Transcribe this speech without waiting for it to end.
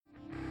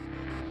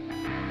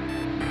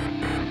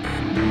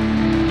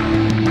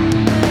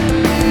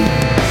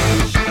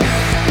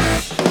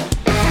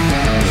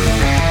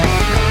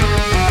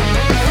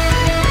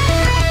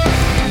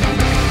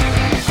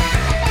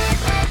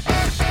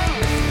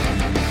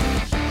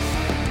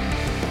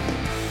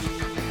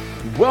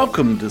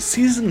Welcome to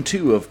Season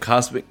 2 of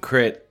Cosmic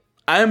Crit.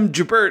 I'm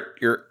Jabert,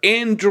 your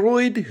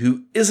android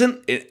who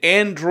isn't an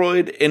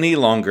android any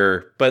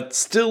longer, but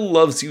still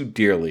loves you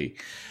dearly.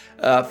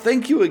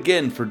 Thank you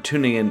again for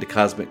tuning in to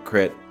Cosmic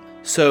Crit.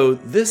 So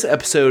this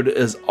episode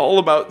is all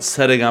about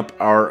setting up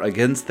our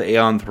Against the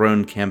Aeon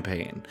Throne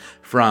campaign.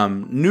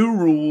 From new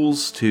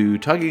rules to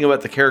talking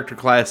about the character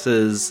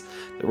classes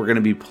that we're going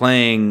to be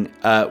playing.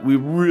 We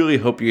really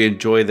hope you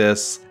enjoy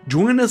this.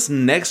 Join us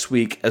next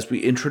week as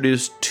we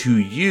introduce to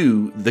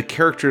you the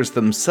characters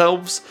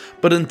themselves.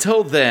 But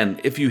until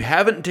then, if you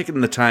haven't taken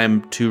the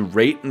time to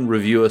rate and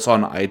review us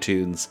on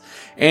iTunes,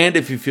 and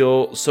if you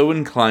feel so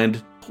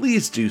inclined,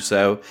 please do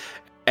so,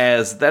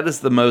 as that is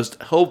the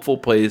most helpful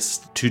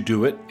place to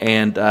do it.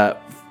 And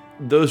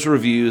those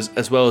reviews,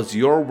 as well as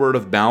your word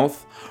of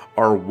mouth,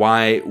 are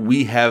why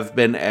we have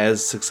been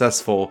as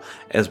successful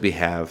as we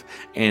have.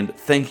 And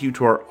thank you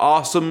to our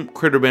awesome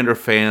Crittermander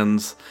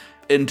fans,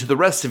 and to the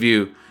rest of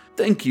you,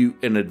 thank you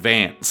in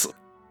advance.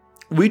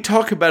 We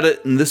talk about it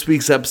in this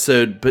week's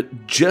episode,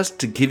 but just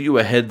to give you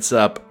a heads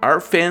up,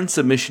 our fan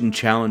submission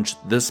challenge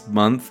this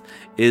month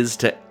is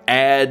to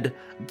add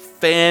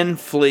fan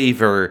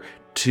flavor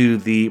to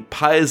the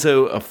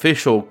Paizo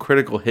official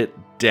critical hit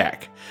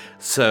deck.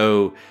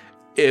 So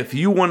if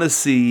you want to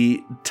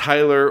see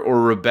Tyler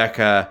or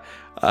Rebecca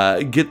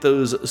get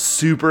those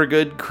super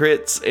good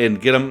crits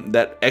and get them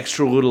that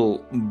extra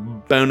little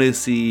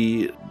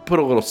bonusy, put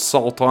a little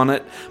salt on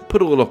it,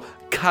 put a little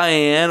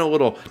cayenne, a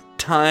little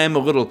thyme, a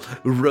little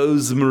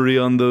rosemary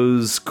on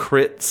those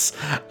crits,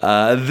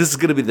 this is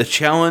going to be the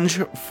challenge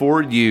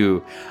for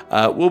you.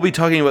 We'll be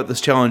talking about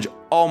this challenge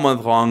all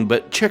month long,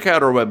 but check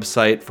out our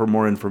website for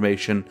more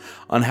information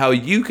on how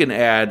you can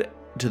add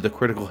to the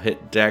critical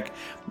hit deck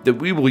that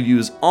we will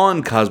use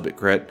on Cosmic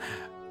Crit.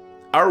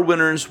 Our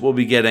winners will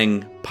be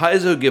getting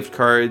Paizo gift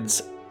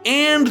cards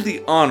and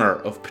the honor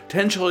of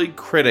potentially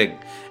critting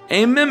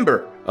a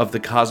member of the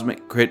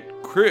Cosmic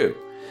Crit crew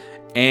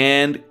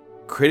and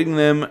critting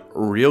them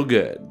real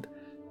good.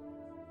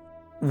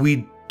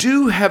 We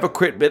do have a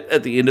crit bit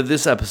at the end of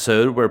this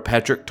episode where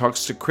Patrick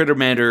talks to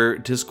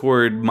Crittermander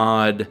Discord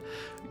mod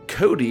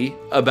Cody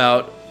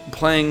about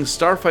playing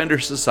Starfinder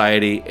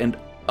Society and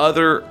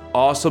other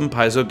awesome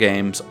Paizo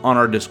games on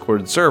our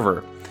Discord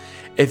server.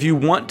 If you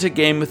want to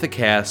game with the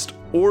cast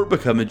or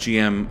become a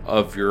GM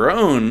of your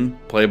own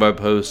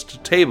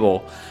play-by-post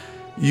table,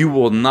 you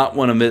will not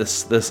want to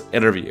miss this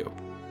interview.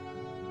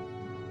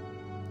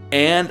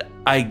 And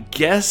I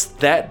guess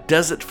that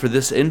does it for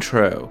this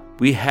intro.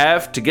 We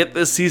have to get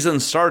this season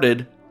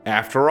started,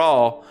 after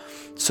all,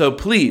 so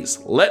please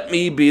let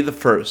me be the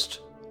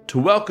first to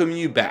welcome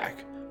you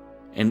back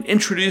and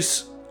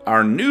introduce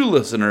our new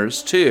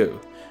listeners to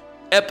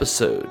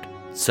episode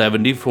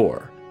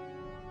 74.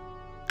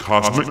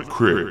 Cosmic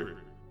Crit,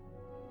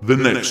 the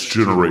next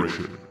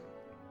generation.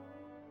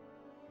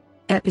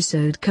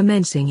 Episode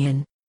commencing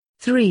in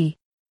 3,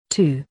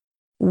 2,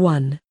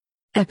 1.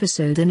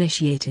 Episode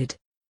initiated.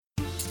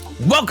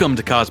 Welcome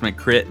to Cosmic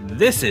Crit.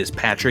 This is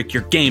Patrick,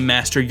 your game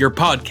master, your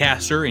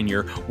podcaster, and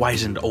your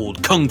wizened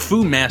old kung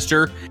fu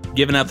master,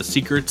 giving out the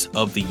secrets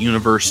of the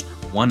universe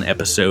one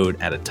episode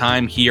at a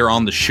time here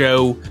on the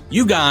show.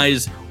 You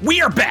guys,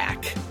 we are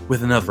back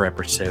with another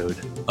episode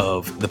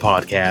of the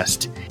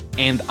podcast,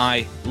 and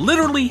I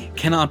literally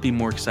cannot be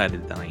more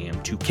excited than I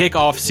am to kick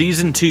off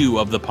season 2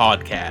 of the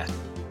podcast.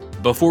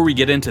 Before we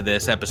get into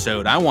this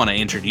episode, I want to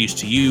introduce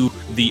to you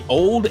the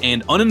old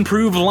and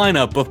unimproved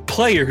lineup of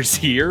players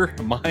here,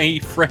 my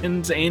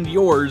friends and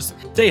yours.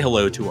 Say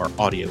hello to our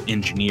audio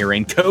engineer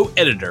and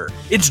co-editor.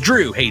 It's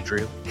Drew. Hey,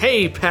 Drew.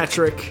 Hey,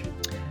 Patrick.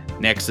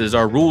 Next is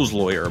our rules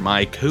lawyer,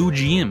 my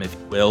co-GM, if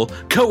you will,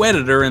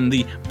 co-editor and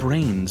the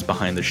brains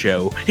behind the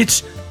show.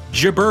 It's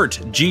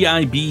Jabert,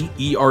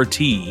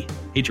 G-I-B-E-R-T.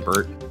 Hey,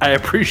 Jabert. I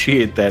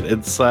appreciate that.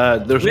 It's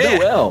there's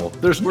no L.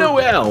 There's no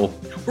L.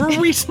 We're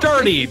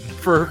restarting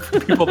for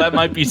people that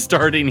might be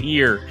starting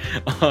here.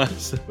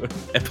 So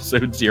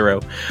episode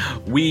 0.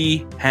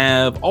 We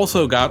have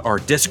also got our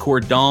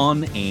Discord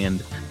Dawn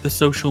and the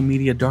social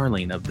media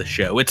darling of the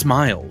show. It's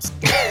Miles.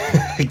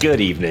 Good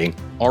evening.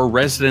 Our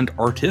resident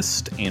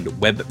artist and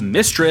web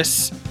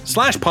mistress /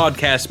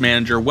 podcast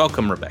manager.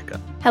 Welcome, Rebecca.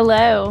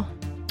 Hello.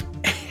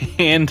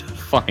 And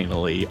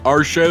finally,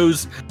 our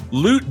show's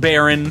Loot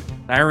Baron,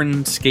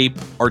 Ironscape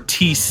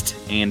Artiste,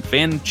 and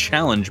Fan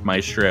Challenge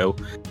Maestro.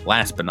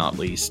 Last but not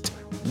least,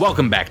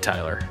 welcome back,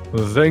 Tyler.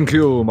 Thank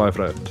you, my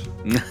friend.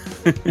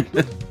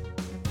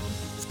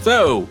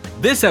 So,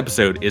 this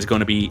episode is going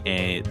to be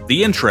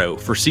the intro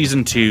for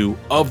season 2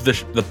 of the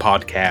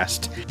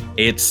podcast.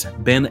 It's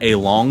been a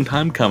long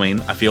time coming.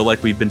 I feel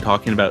like we've been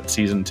talking about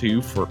season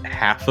 2 for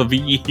half of a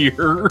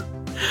year.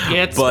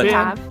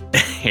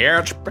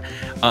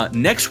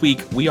 Next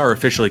week, we are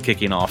officially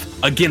kicking off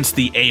Against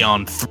the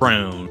Aeon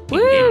Throne in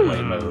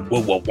gameplay mode.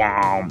 Whoa, whoa,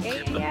 wow.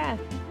 Yeah.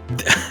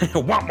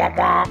 Wah, wah,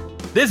 wah.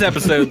 This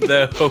episode,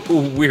 though,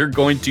 we're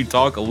going to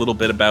talk a little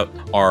bit about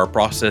our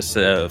process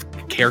of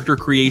character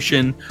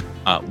creation,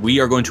 we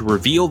are going to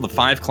reveal the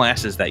 5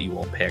 classes that you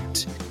all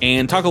picked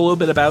and talk a little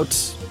bit about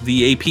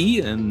the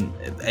AP and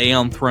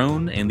Aeon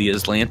Throne and the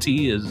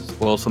Aslanti, as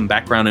well as some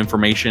background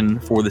information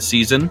for the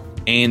season.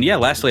 And yeah,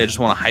 lastly, I just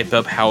want to hype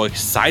up how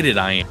excited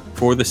I am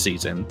for the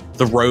season,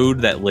 the road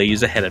that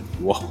lays ahead of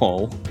you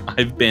all.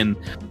 I've been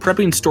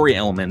prepping story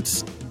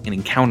elements and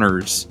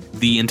encounters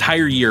the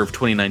entire year of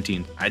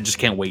 2019. I just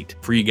can't wait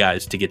for you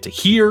guys to get to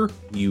hear,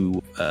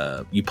 you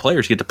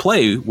players get to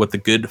play what the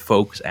good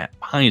folks at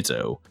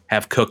Paizo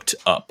have cooked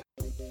up.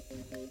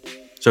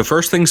 So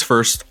first things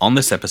first, on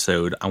this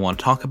episode, I want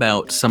to talk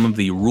about some of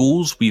the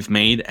rules we've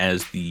made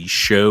as the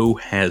show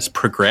has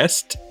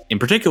progressed. In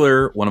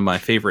particular, one of my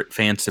favorite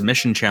fan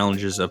submission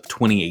challenges of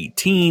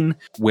 2018,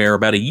 where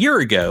about a year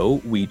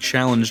ago, we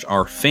challenged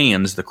our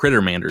fans, the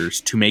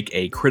Crittermanders, to make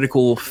a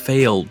critical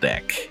fail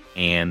deck,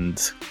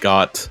 and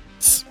got,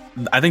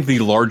 I think, the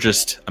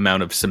largest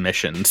amount of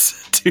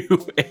submissions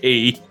to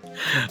a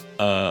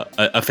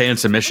fan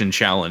submission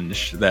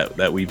challenge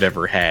that we've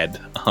ever had.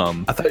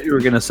 I thought you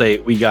were gonna say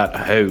we got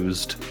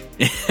hosed.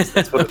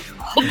 That's what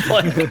it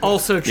like.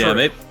 Also true.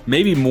 Yeah,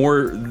 maybe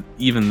more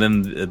even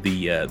than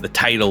the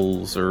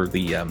titles or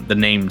the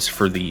names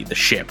for the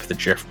ship, the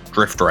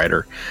Drift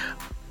Rider.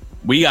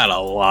 We got a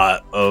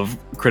lot of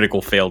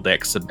critical fail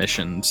deck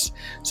submissions.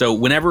 So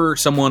whenever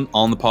someone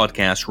on the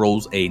podcast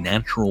rolls a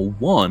natural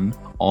 1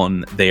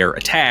 on their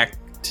attack,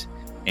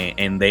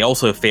 and they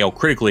also fail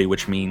critically,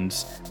 which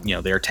means, you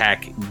know, their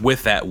attack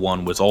with that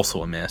 1 was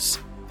also a miss,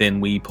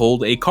 then we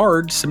pulled a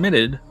card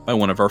submitted by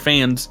one of our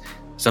fans.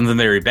 Something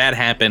very bad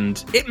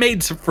happened. It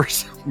made for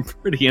some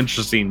pretty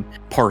interesting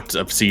parts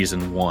of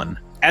Season 1.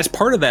 As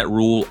part of that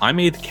rule, I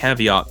made the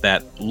caveat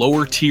that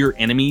lower tier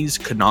enemies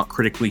could not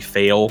critically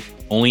fail.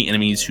 Only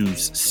enemies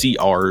whose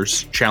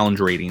CRs, challenge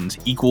ratings,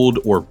 equaled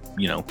or,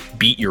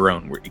 beat your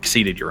own,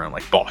 exceeded your own,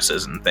 like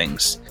bosses and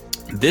things.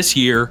 This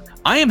year,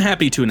 I am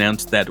happy to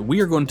announce that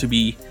we are going to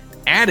be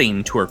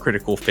adding to our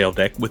critical fail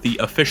deck with the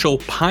official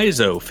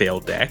Paizo fail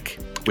deck,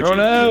 which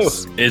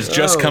is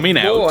just coming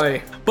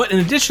out. But in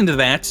addition to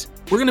that,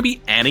 we're going to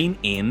be adding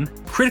in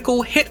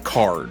critical hit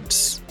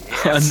cards.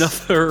 Yes.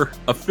 Another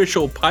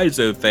official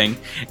Paizo thing,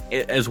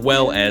 as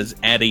well as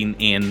adding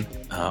in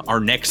our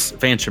next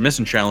fan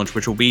submission challenge,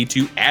 which will be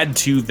to add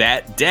to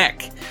that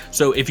deck.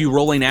 So if you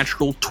roll a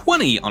natural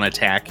 20 on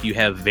attack, you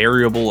have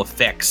variable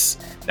effects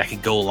that can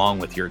go along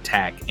with your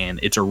attack, and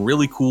it's a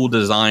really cool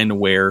design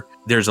where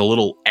there's a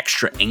little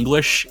extra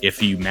English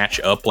if you match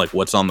up like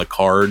what's on the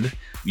card,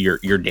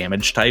 your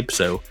damage type.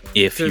 So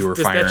if you were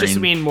firing, does that just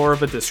mean more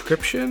of a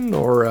description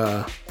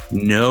or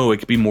No, it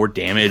could be more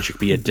damage. It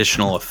could be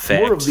additional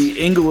effects. More of the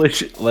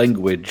English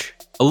language.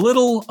 A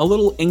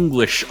little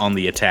English on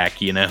the attack,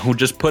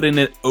 just putting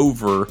it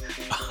over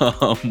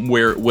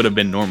where it would have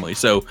been normally.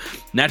 So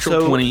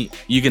natural 20,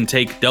 you can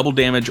take double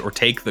damage or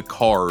take the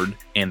card,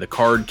 and the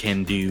card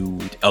can do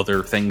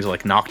other things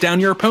like knock down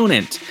your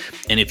opponent.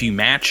 And if you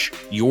match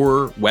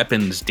your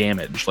weapon's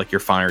damage, like you're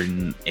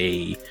firing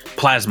a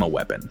plasma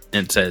weapon,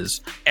 and it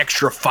says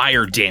extra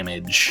fire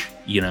damage,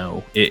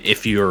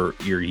 if you're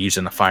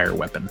using a fire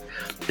weapon,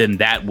 then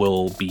that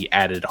will be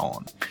added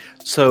on.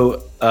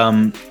 So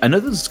I know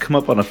this has come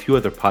up on a few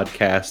other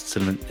podcasts,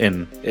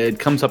 and it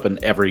comes up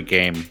in every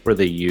game where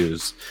they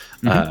use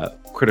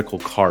critical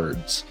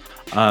cards.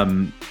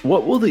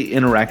 What will the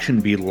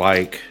interaction be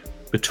like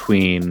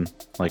between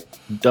like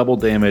double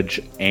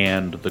damage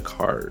and the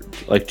card?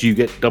 Like, do you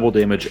get double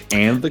damage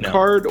and the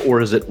card,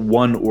 or is it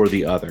one or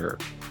the other?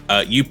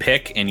 You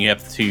pick, and you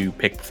have to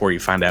pick before you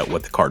find out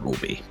what the card will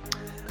be.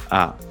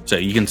 So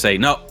you can say,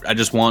 no, I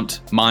just want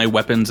my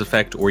weapons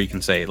effect, or you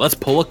can say, let's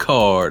pull a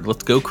card,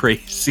 let's go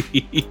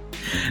crazy.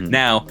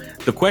 Now,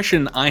 the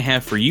question I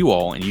have for you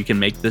all, and you can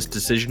make this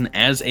decision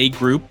as a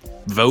group,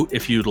 vote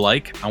if you'd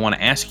like. I want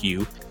to ask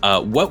you,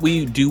 what will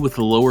you do with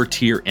the lower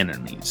tier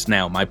enemies?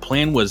 Now, my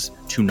plan was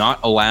to not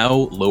allow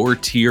lower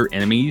tier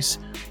enemies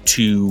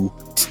to,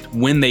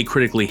 when they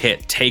critically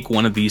hit, take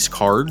one of these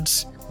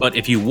cards. But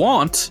if you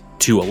want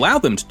to allow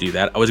them to do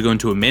that, I was going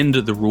to amend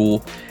the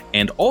rule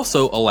and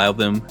also allow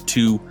them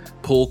to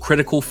pull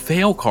critical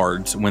fail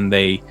cards when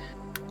they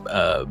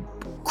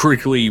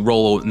critically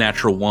roll a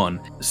natural 1.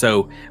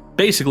 So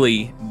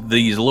basically,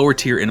 these lower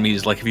tier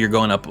enemies, like if you're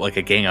going up like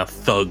a gang of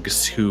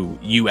thugs who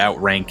you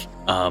outrank,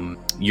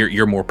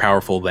 you're more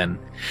powerful than.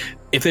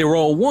 If they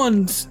roll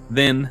 1s,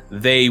 then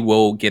they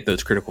will get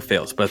those critical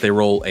fails. But if they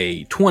roll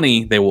a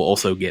 20, they will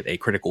also get a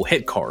critical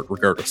hit card,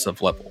 regardless of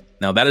level.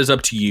 Now, that is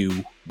up to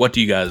you. What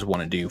do you guys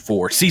want to do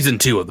for Season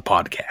 2 of the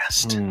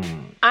podcast?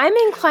 I'm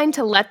inclined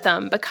to let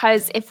them,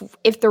 because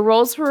if the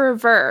roles were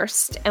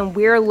reversed and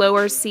we're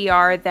lower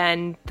CR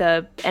than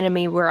the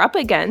enemy we're up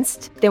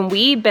against, then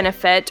we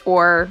benefit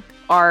or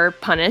are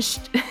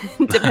punished,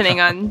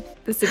 depending on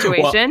the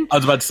situation. Well, I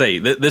was about to say,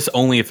 this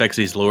only affects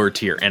these lower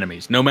tier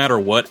enemies. No matter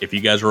what, if you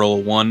guys roll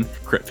a 1,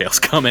 crit fail's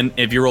coming.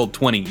 If you roll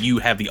 20, you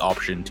have the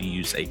option to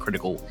use a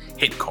critical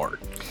hit card.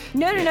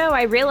 No,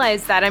 I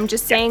realize that. I'm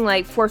just saying,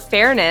 like, for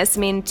fairness,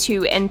 I mean,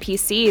 to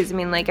NPCs, I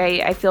mean, like,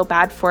 I feel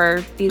bad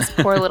for these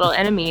poor little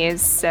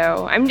enemies.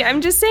 So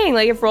I'm just saying,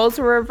 like, if roles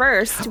were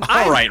reversed.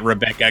 All right,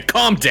 Rebecca,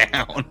 calm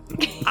down.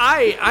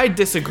 I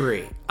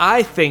disagree.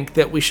 I think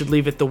that we should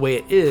leave it the way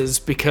it is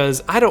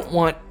because I don't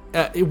want.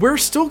 We're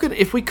still gonna.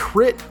 If we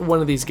crit one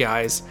of these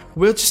guys,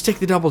 we'll just take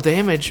the double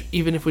damage,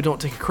 even if we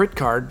don't take a crit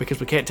card because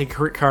we can't take a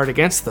crit card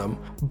against them.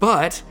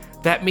 But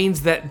that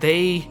means that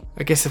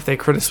I guess if they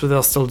crit us,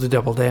 they'll still do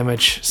double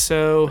damage.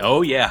 So.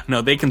 Oh yeah,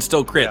 no, they can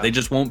still crit. They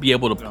just won't be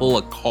able to pull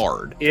a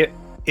card.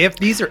 If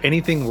these are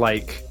anything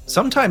like,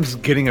 sometimes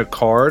getting a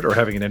card or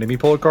having an enemy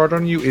pull a card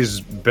on you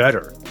is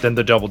better than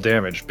the double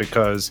damage,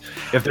 because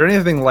if they're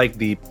anything like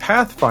the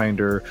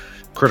Pathfinder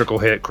critical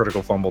hit,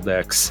 critical fumble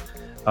decks,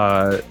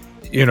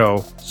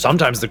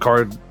 sometimes the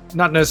card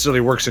not necessarily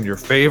works in your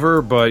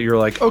favor, but you're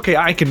like, okay,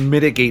 I can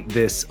mitigate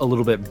this a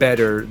little bit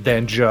better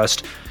than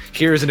just,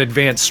 here's an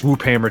advanced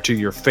swoop hammer to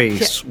your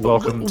face. Yeah.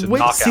 Welcome to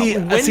knockout.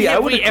 See, I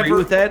would agree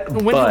with that.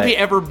 When have we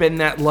ever been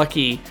that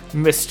lucky,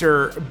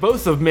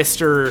 both of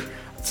Mr.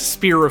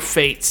 Spear of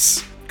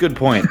Fates? Good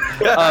point.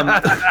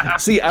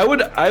 See, I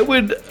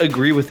would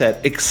agree with that,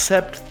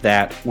 except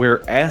that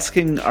we're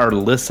asking our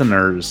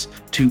listeners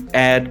to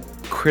add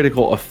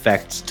critical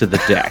effects to the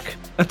deck.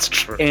 That's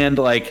true. And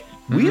like,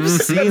 we've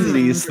seen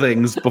these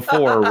things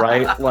before,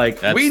 right?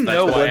 Like, we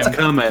know what's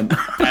coming.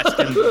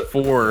 Asking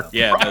before,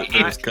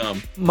 those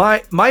come.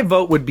 My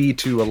vote would be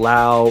to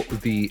allow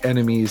the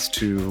enemies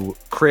to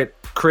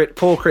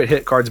pull crit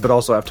hit cards, but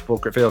also have to pull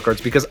crit fail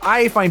cards, because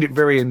I find it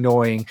very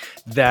annoying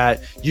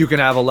that you can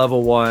have a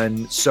level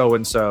 1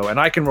 so-and-so, and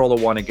I can roll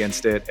a 1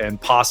 against it and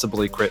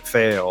possibly crit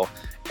fail.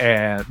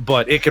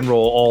 But it can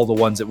roll all the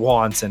ones it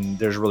wants, and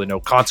there's really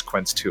no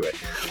consequence to it.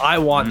 I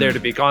want there to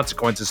be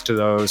consequences to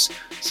those,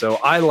 so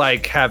I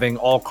like having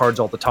all cards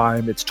all the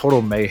time. It's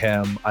total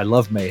mayhem. I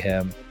love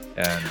mayhem,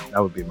 and that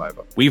would be my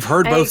vote. We've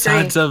heard both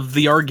sides of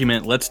the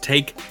argument. Let's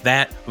take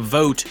that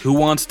vote. Who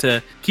wants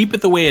to keep it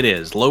the way it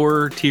is?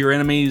 Lower tier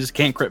enemies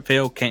can't crit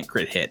fail, can't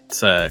crit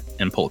hit,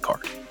 and pull a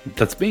card.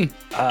 That's me.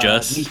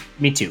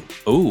 Me too.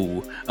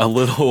 Ooh, a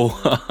little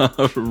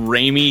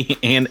Raimi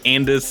and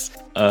Andis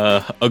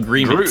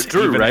agreement.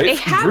 Drew, right? They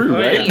have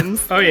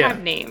names. Oh, yeah. They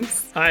have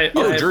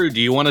names. Drew,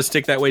 do you want to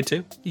stick that way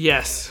too?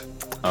 Yes.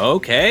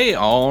 Okay,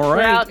 all right.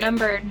 We're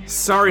outnumbered.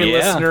 Sorry,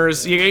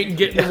 listeners. You ain't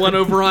getting one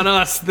over on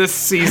us this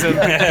season.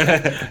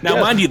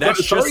 Now, mind you,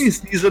 that's sorry,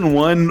 season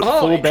 1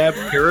 full BAP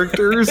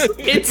characters.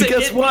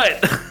 Guess what?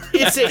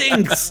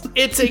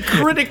 It's a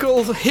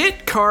critical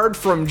hit card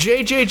from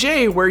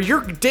JJJ where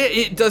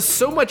it does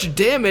so much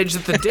damage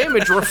that the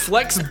damage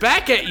reflects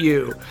back at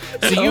you.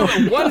 So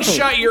you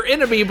one-shot your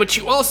enemy, but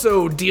you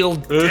also deal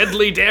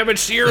deadly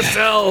damage to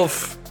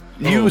yourself.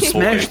 You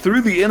smash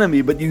through the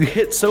enemy, but you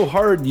hit so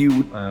hard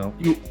you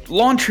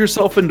launch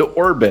yourself into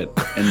orbit.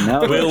 And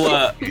now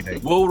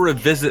we'll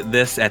revisit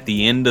this at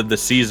the end of the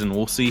season.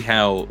 We'll see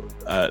how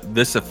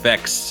this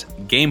affects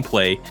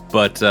gameplay.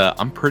 But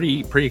I'm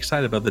pretty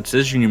excited about the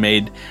decision you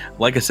made.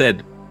 Like I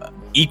said,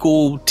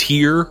 equal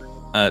tier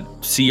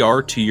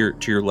CR to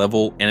your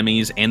level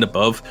enemies and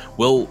above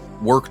will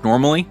work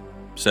normally.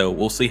 So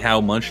we'll see how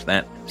much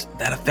that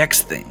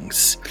affects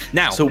things.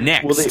 Now, so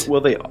next,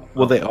 will they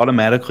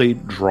automatically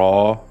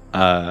draw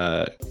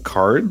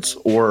cards,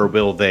 or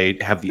will they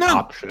have the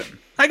option?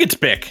 I get to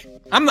pick.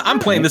 I'm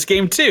playing this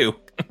game too.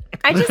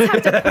 I just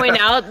have to point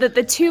out that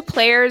the 2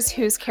 players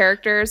whose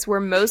characters were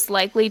most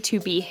likely to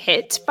be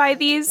hit by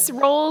these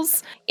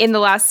rolls in the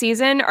last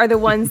season are the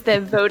ones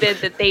that voted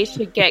that they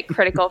should get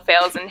critical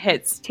fails and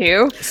hits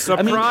too.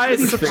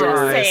 Surprise!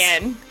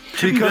 Saying.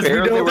 Because we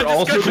know we're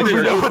also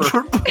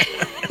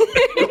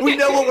we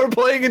know what we're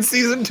playing in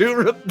season 2,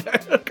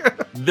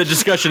 Rebecca. The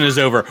discussion is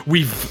over.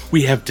 We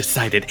have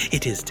decided.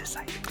 It is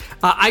decided.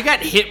 I got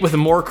hit with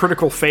more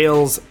critical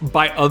fails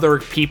by other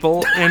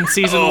people in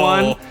season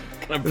 1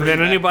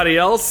 than anybody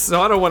else,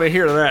 so I don't want to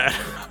hear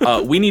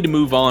that. We need to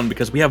move on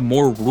because we have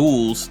more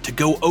rules to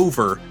go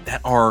over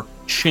that are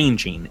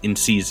changing in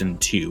season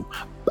 2.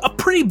 A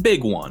pretty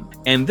big one.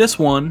 And this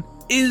one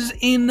is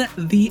in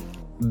the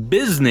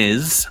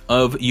business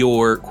of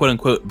your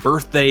quote-unquote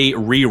birthday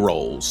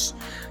rerolls.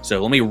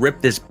 So let me rip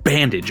this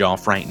bandage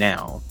off right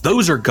now.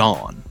 Those are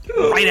gone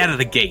right out of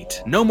the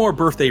gate. No more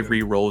birthday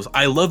rerolls.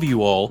 I love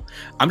you all.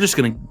 I'm just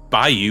gonna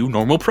buy you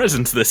normal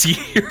presents this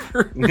year.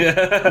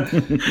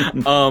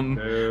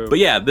 But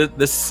yeah,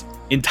 this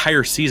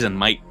entire season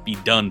might be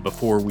done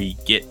before we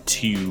get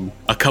to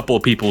a couple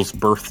of people's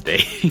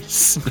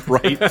birthdays,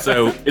 right?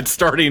 So it's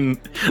starting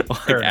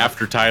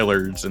after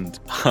Tyler's, and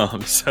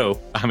so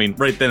I mean,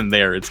 right then and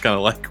there, it's kind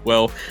of like,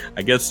 well,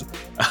 I guess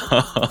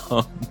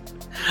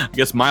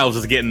Miles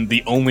is getting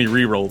the only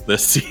reroll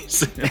this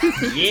season.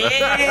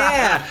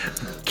 Yeah,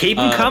 keep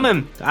them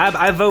coming.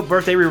 I vote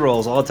birthday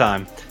rerolls all the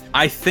time.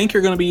 I think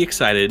you're going to be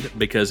excited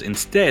because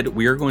instead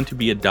we are going to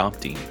be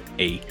adopting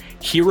a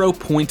hero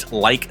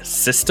point-like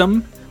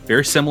system.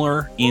 Very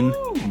similar in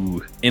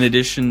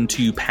addition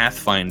to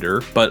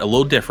Pathfinder, but a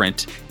little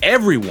different.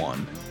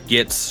 Everyone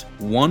gets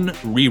one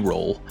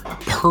reroll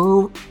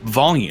per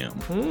volume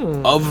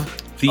of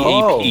the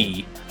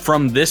AP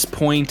from this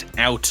point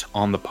out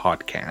on the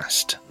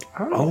podcast.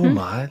 Oh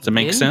my. Does that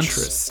make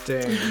sense?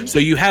 Interesting. So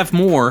you have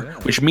more,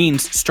 which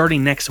means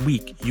starting next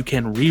week, you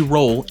can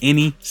re-roll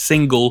any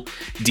single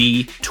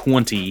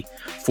D20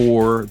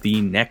 for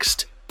the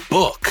next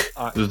book,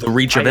 The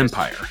Reach of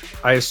Empire.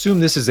 I assume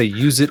this is a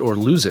use it or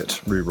lose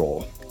it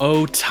reroll.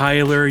 Oh,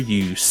 Tyler,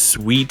 you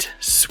sweet,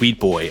 sweet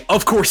boy.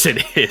 Of course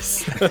it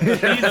is.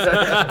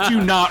 Please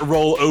do not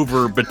roll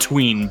over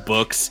between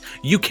books.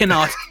 You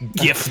cannot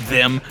gift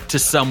them to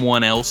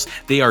someone else.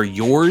 They are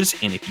yours,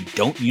 and if you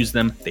don't use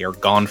them, they are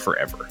gone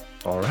forever.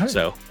 All right.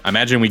 So I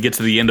imagine we get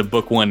to the end of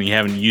book one and you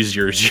haven't used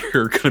yours.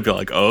 You're going to be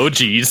like, oh,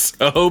 geez.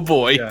 Oh,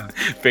 boy. Yeah.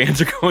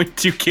 Fans are going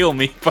to kill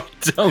me if I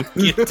don't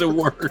get to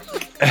work.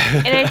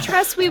 And I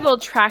trust we will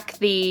track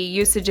the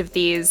usage of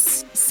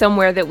these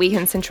somewhere that we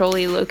can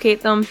centrally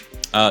locate them.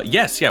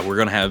 Yes. Yeah. We're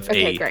going to have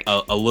Okay,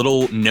 a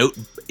little note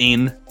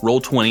in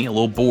Roll20, a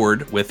little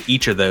board with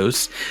each of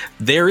those.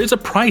 There is a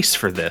price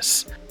for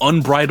this.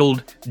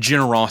 Unbridled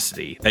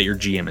generosity that your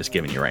GM is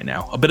giving you right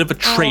now. A bit of a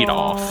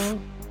trade-off.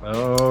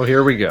 Oh,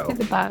 here we go.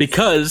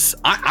 Because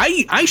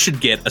I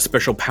should get a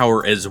special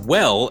power as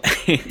well.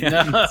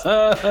 And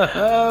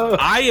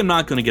I am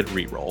not going to get a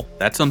reroll.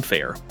 That's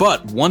unfair.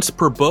 But once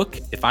per book,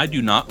 if I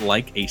do not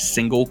like a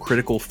single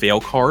critical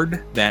fail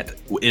card that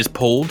is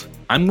pulled,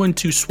 I'm going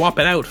to swap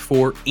it out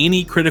for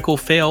any critical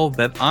fail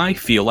that I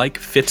feel like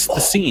fits the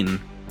scene.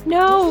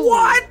 No.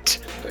 What?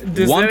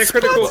 Is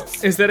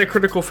that a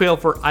critical fail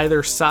for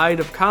either side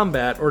of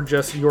combat or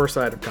just your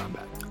side of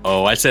combat?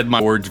 Oh, I said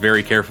my words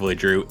very carefully,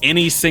 Drew.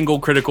 Any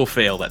single critical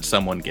fail that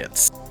someone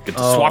gets. Get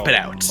to swap it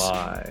out.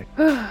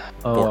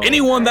 For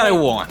anyone that I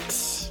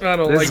want. I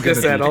don't like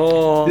this at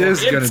all.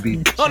 This is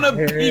going to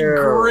be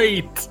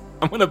great.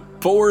 I'm going to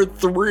pour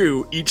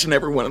through each and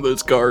every one of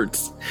those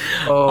cards.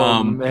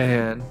 Oh,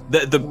 man.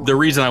 The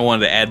reason I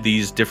wanted to add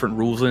these different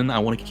rules in, I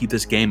want to keep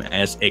this game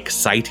as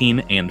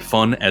exciting and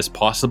fun as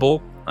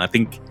possible. I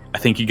think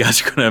you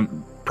guys are going to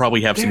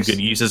probably have some good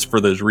uses for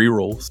those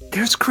rerolls.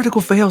 There's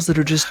critical fails that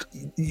are just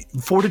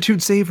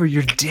fortitude save or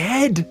you're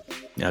dead.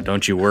 Now,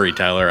 don't you worry,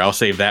 Tyler. I'll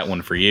save that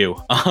one for you.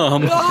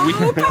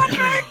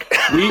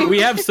 We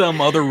have some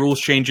other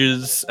rules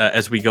changes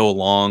as we go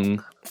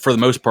along. For the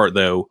most part,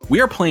 though, we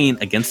are playing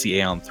against the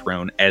Aeon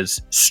Throne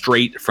as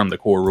straight from the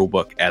core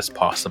rulebook as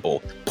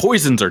possible.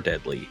 Poisons are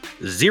deadly,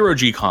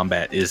 zero-G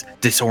combat is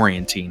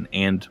disorienting,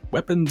 and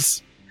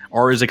weapons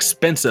are as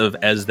expensive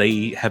as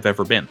they have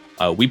ever been.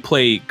 We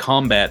play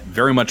combat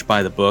very much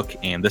by the book,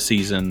 and this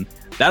season,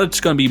 that's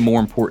going to be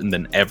more important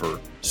than ever.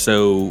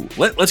 So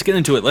let's get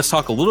into it. Let's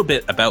talk a little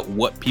bit about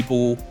what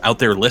people out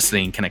there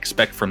listening can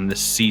expect from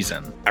this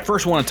season. I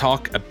first want to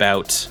talk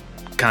about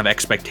kind of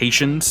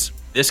expectations.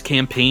 This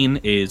campaign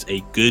is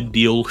a good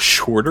deal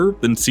shorter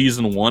than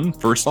Season 1,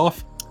 first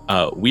off.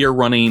 We are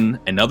running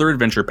another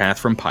adventure path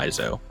from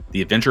Paizo.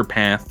 The adventure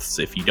paths,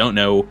 if you don't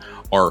know,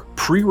 are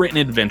pre-written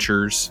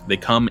adventures. They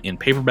come in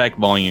paperback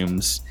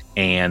volumes,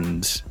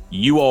 and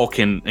you all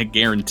can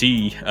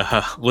guarantee,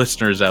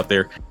 listeners out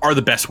there, are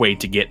the best way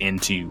to get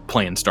into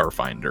playing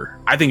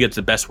Starfinder. I think it's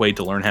the best way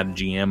to learn how to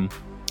GM.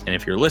 And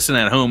if you're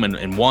listening at home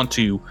and want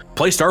to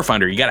play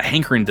Starfinder, you got a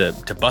hankering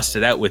to bust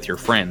it out with your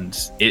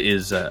friends. It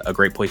is a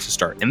great place to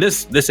start. And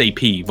this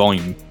AP,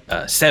 Volume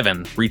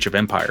 7, Reach of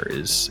Empire,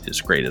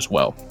 is great as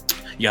well.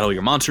 You got all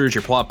your monsters,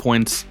 your plot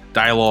points,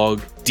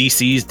 dialogue,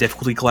 DCs,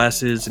 difficulty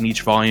classes in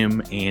each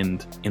volume,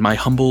 and in my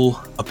humble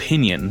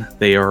opinion,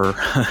 they are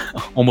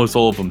almost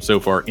all of them so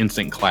far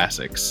instant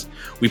classics.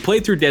 We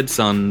played through Dead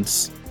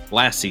Suns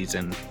last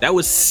season. That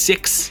was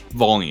 6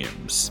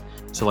 volumes,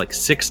 so like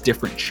 6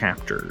 different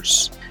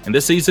chapters. And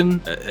this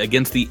season,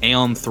 against the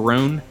Aeon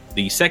Throne,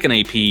 the second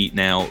AP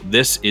now,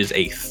 this is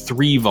a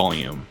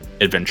 3-volume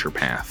adventure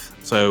path.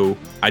 So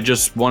I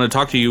just want to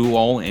talk to you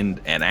all and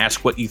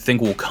ask what you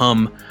think will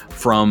come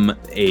from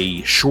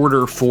a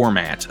shorter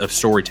format of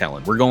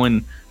storytelling. We're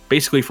going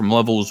basically from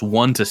levels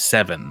 1 to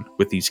 7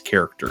 with these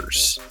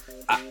characters.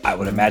 I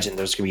would imagine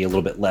there's going to be a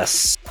little bit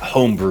less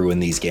homebrew in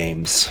these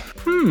games.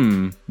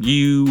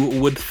 You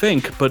would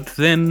think, but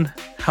then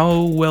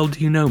how well do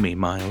you know me,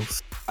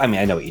 Miles? I mean,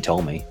 I know what you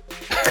told me.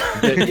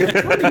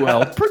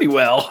 Pretty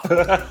well.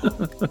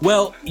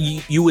 Well,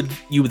 you would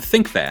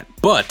think that,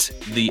 but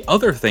the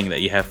other thing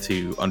that you have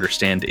to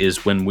understand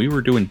is when we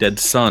were doing Dead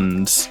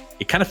Suns,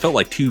 it kind of felt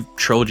like 2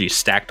 trilogies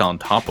stacked on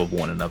top of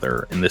one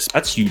another in this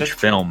huge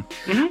film.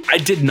 Mm-hmm. I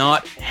did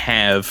not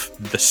have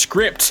the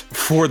script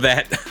for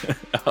that,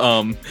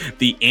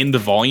 the end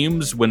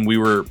volumes when we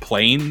were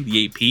playing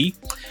the AP.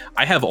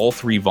 I have all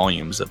 3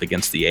 volumes of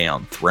Against the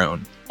Aeon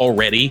Throne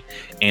already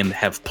and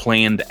have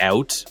planned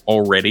out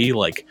already,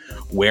 like,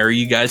 where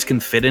you guys can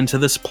fit into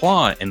this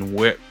plot and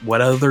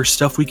what other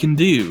stuff we can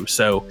do.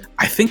 So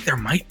I think there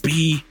might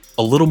be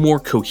a little more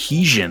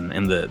cohesion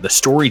in the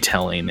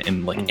storytelling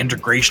and like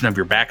integration of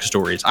your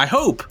backstories. I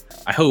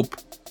hope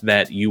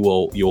that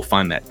you'll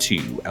find that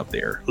too out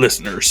there,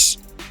 listeners.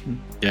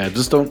 Yeah,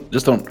 just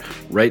don't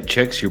write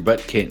checks your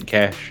butt can't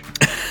cash.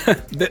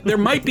 There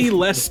might be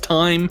less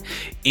time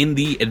in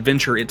the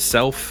adventure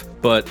itself,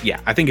 but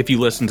yeah, I think if you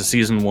listen to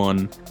season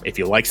 1, if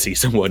you like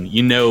season 1,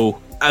 you know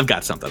I've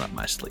got something up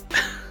my sleeve.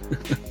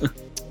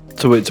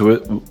 So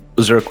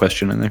was there a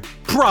question in there?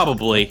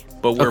 Probably,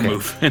 but we're Okay.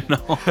 moving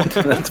on.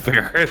 That's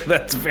fair.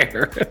 That's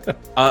fair.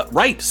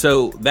 Right,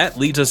 so that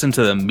leads us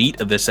into the meat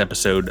of this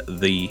episode.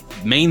 The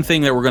main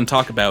thing that we're going to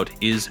talk about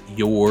is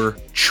your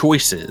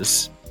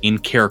choices in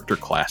character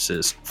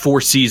classes for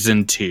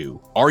season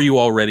 2. Are you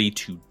all ready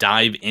to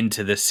dive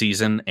into this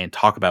season and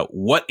talk about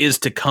what is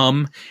to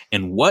come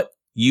and what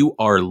you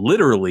are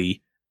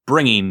literally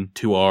bringing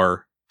to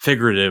our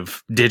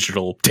figurative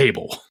digital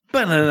table?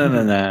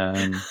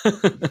 Ba-na-na-na-na.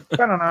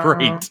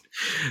 Great.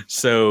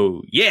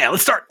 So yeah,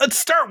 let's start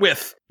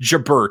with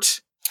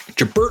Jabert.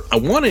 Jabert, I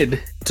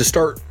wanted to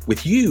start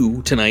with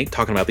you tonight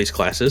talking about these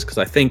classes because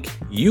I think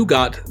you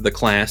got the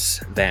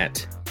class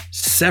that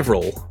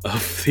several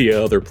of the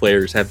other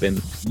players have been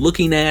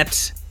looking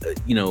at,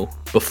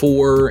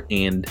 before,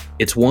 and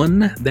it's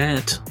one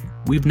that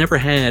we've never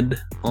had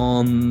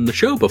on the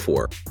show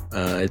before.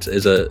 It's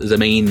as a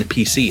main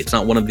PC. It's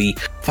not one of the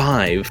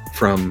 5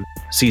 from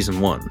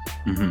season 1.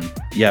 Mm-hmm.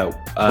 Yeah.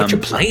 What you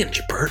playing,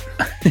 Jabert?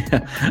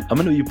 I'm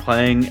going to be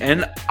playing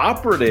an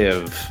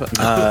operative,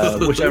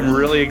 which I'm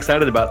really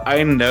excited about.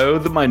 I know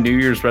that my New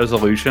Year's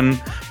resolution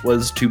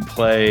was to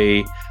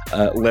play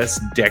less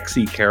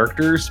Dexy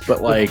characters, but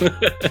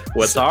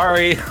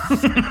sorry.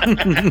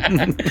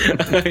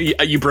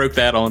 You broke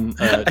that on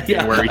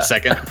January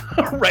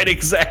 2nd. Right,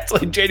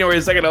 exactly. January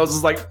 2nd, I was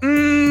just like,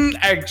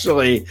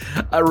 actually,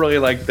 I really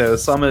like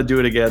those, so I'm going to do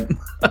it again.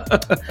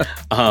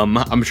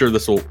 I'm sure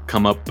this will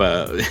come up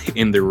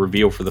in the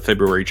reveal for the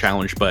February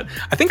challenge, but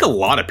I think a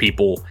lot of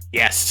people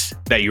guessed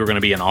that you were going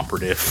to be an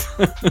operative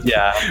for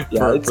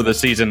the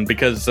season,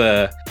 because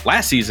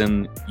last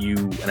season you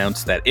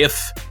announced that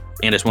if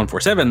Andis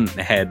 147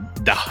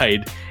 had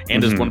died,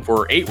 Andis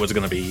 148 was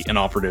going to be an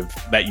operative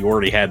that you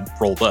already had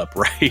rolled up,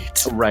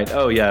 right? Right.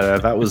 Oh yeah,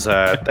 that was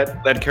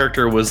that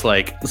character was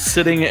like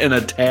sitting in a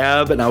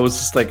tab, and I was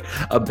just like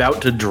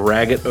about to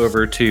drag it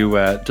over to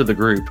the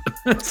group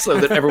so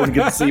that everyone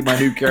could see my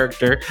new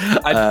character.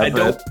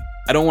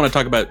 I don't want to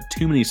talk about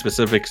too many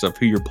specifics of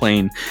who you're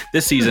playing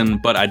this season,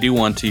 but I do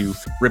want to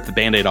rip the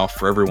Band-Aid off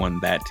for everyone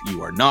that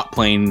you are not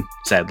playing,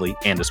 sadly,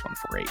 Andis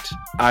 148.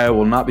 I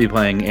will not be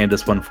playing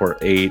Andis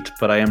 148,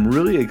 but I am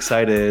really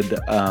excited.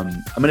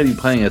 I'm going to be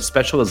playing a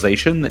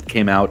specialization that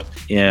came out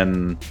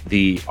in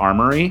the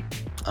Armory.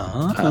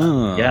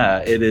 Yeah,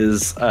 it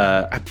is.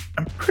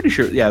 I'm pretty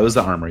sure. Yeah, it was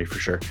the Armory for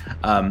sure.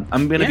 I'm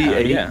going to be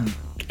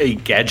a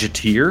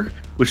gadgeteer,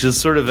 which is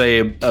sort of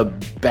a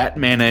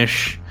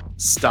Batman-ish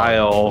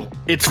style.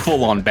 It's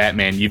full on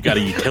Batman. You've got a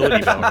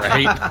utility belt,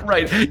 right?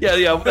 Right.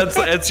 Yeah.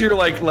 That's your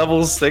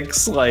level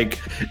 6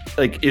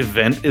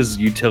 event is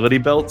utility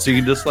belt. So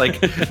you just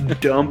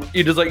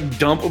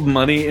dump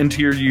money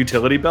into your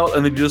utility belt,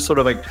 and then you just sort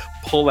of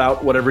pull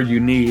out whatever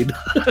you need.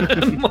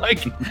 And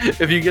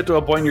if you get to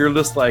a point you're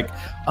just like,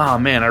 oh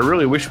man, I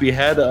really wish we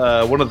had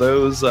one of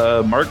those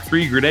Mark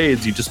III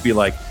grenades. You just be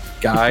like,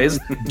 guys,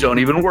 don't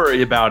even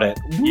worry about it.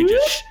 You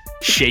just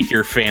shake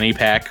your fanny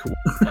pack.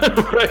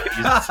 Right.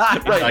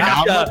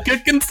 I'm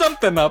cooking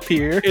something up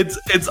here.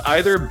 It's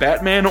either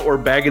Batman or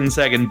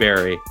Baggin'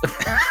 Barry.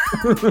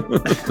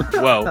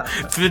 Whoa,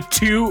 the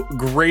 2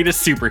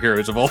 greatest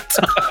superheroes of all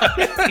time.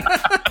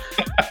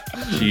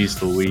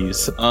 Jeez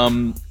Louise.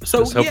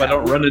 Just hope I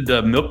don't run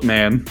into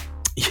Milkman.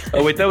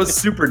 Oh wait, that was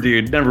Super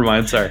Dude. Never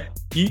mind. Sorry.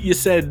 You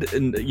said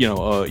you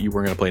weren't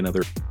going to play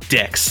another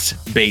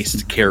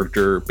Dex-based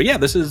character, but yeah,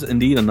 this is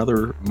indeed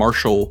another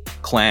martial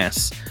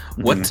class.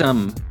 What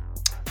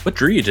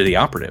drew you to the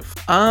operative?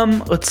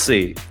 Let's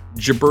see.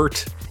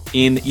 Jabert,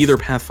 in either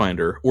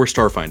Pathfinder or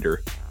Starfinder,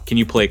 can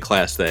you play a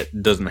class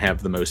that doesn't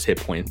have the most hit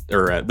points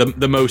or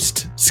the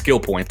most skill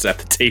points at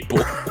the table?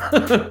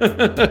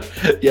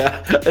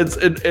 Yeah, it's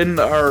in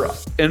our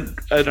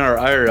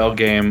IRL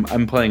game.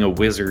 I'm playing a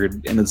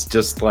wizard, and it's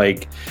just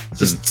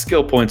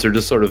skill points are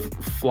just sort of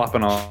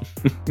flopping off.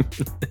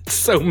 It's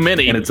so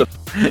many, and it's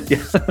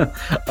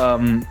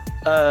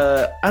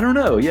I don't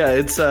know. Yeah,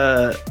 it's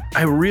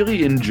I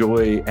really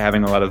enjoy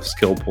having a lot of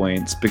skill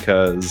points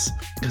because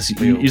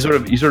you sort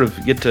of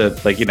get to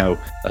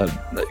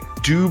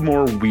do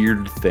more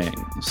weird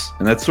things,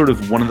 and that's sort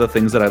of one of the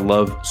things that I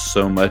love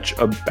so much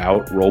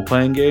about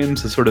role-playing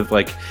games is sort of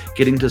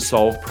getting to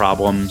solve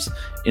problems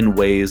in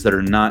ways that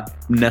are not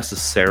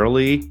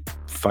necessarily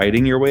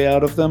fighting your way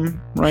out of them,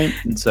 right?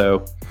 And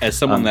so, as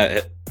someone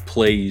that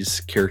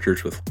plays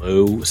characters with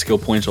low skill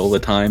points all the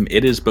time,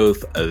 it is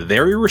both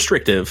very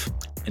restrictive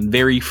and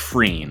very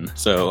freeing.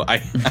 So I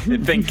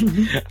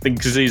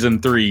think season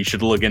 3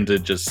 should look into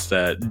just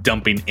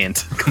dumping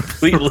int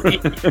completely.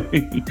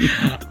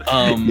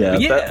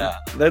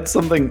 That's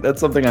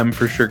something I'm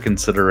for sure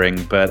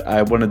considering. But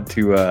I wanted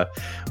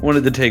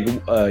to take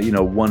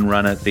one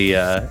run at the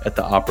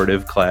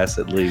operative class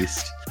at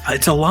least.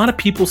 It's a lot of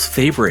people's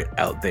favorite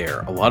out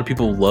there. A lot of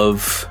people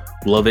love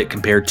it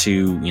compared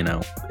to,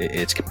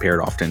 it's compared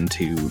often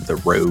to the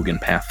Rogue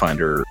and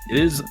Pathfinder. It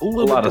is a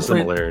lot of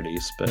different,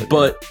 similarities,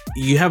 but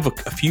you have a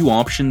few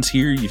options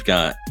here. You've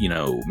got,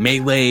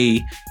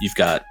 melee, you've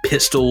got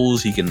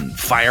pistols, you can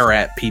fire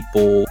at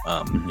people.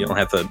 They don't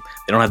have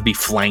to be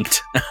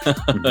flanked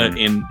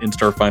in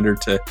Starfinder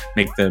to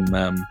make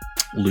them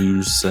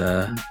lose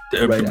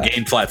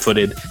gain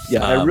flat-footed.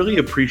 Yeah, I really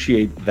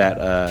appreciate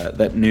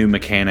that new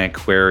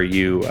mechanic where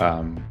you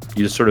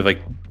just sort of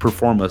like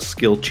perform a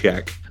skill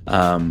check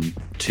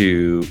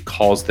to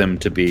cause them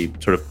to be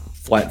sort of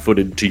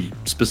flat-footed to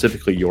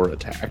specifically your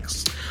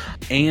attacks.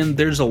 And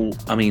there's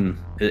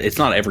it's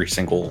not every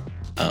single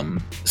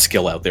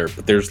skill out there,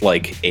 but there's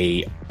like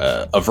a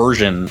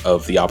version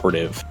of the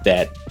operative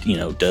that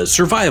does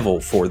survival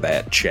for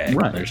that check.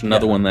 Right. There's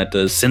another one that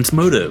does sense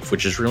motive,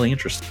 which is really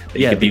interesting.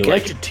 Yeah, could be the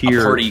like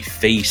Gadgeteer- a party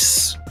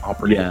face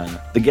operative.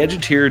 Yeah, the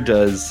Gadgeteer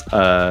does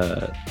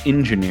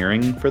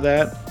engineering for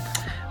that.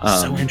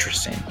 So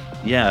interesting.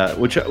 Yeah,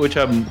 which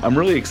I'm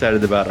really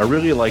excited about. I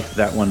really like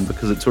that one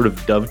because it sort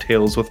of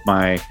dovetails with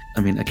my.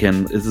 I mean,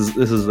 again, this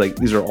is like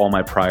these are all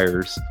my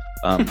priors.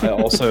 I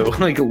also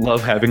like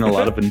love having a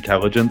lot of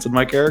intelligence in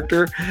my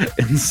character,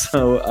 and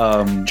so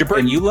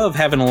Jabert, you love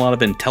having a lot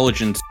of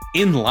intelligence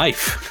in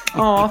life.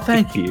 Oh,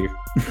 thank you.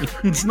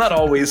 It's not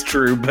always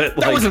true, but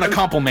that wasn't a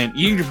compliment.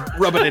 You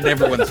rub it in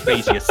everyone's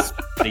face. You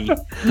see.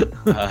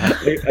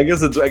 I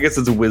guess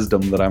it's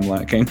wisdom that I'm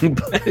lacking,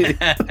 but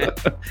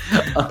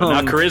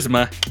not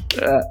charisma.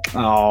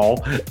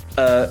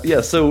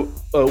 Yeah. So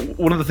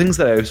one of the things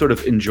that I sort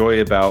of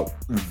enjoy about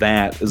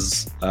that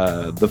is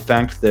the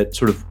fact that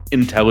sort of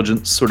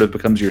intelligence sort of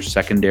becomes your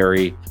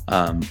secondary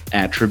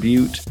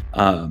attribute.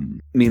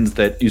 Means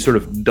that you sort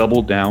of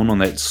double down on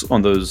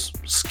those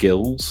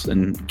skills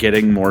and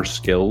getting more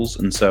skills.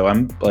 And so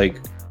I'm like,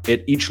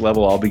 at each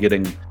level, I'll be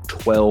getting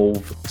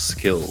 12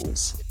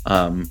 skills,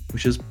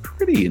 which is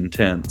pretty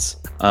intense.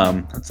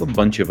 That's a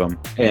bunch of them.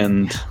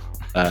 And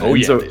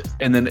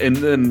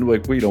then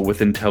like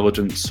with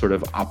intelligence sort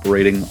of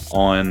operating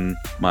on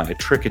my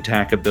trick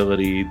attack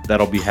ability,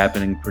 that'll be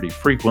happening pretty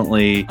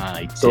frequently.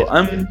 I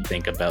didn't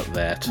think about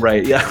that.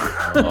 Right, yeah.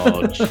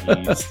 Oh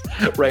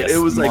jeez. Right, it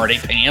was smarty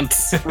like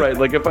pants. Right,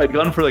 like if I'd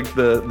gone for like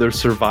the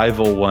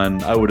survival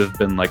one, I would have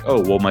been like,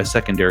 oh well, my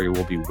secondary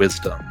will be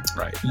wisdom,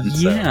 right?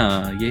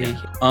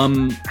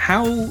 And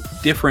how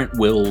different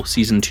will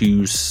season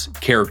 2's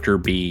character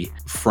be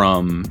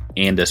from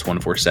Andis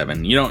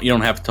 147? You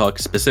don't have to talk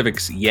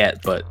specifics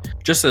yet, but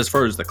just as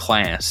far as the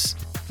class,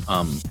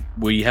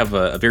 we have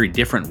a very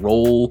different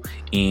role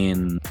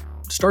in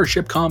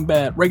starship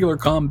combat, regular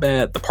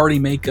combat, the party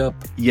makeup.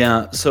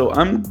 Yeah, so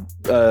I'm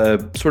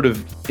sort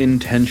of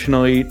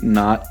intentionally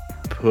not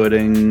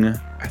putting,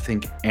 I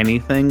think,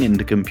 anything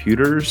into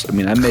computers. I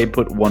mean, I may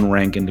put one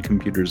rank into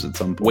computers at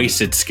some point.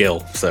 Wasted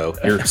skill. So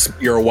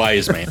you're a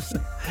wise man.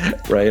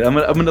 Right. I'm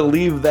gonna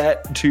leave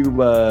that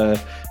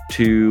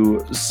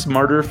to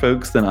smarter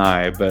folks than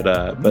I. But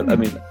I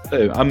mean,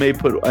 I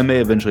may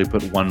eventually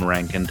put one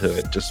rank into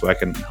it just so I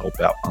can help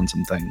out on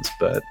some things.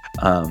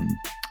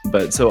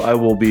 But so I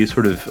will be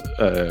sort of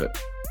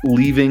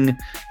leaving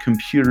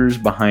computers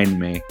behind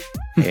me,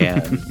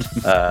 and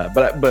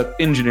but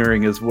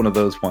engineering is one of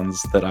those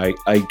ones that I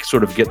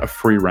sort of get a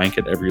free rank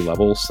at every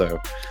level.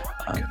 So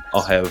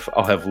I'll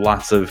have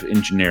lots of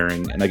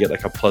engineering, and I get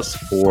like a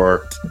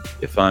 +4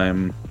 if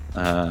I'm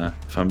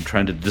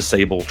trying to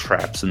disable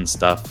traps and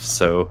stuff.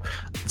 So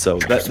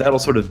that'll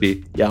sort of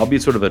be, I'll be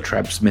sort of a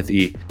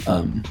trapsmithy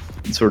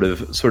sort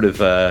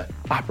of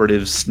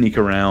operative, sneak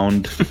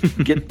around,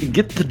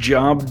 get the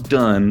job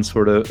done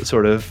sort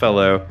of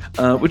fellow,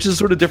 which is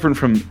sort of different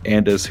from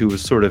Andis, who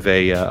was sort of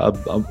a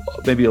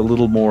maybe a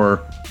little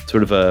more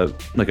sort of a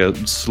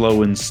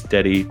slow and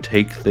steady,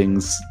 take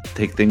things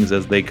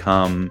as they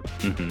come.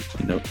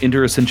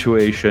 Enter a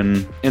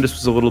situation. Andis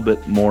was a little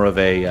bit more of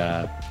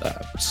a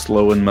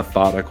slow and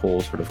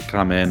methodical, sort of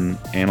come in,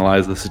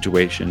 analyze the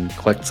situation,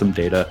 collect some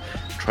data,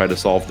 try to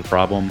solve the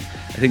problem.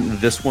 I think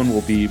this one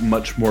will be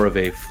much more of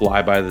a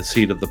fly by the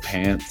seat of the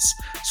pants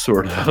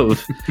sort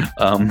of.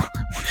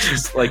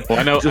 Just like, well,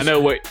 I know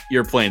what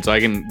you're playing, so I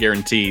can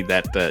guarantee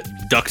that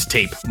duct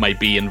tape might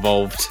be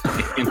involved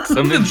in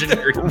some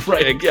engineering.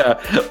 Right? Yeah,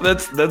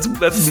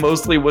 that's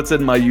mostly what's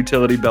in my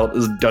utility belt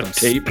is duct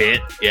tape.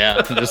 Spit,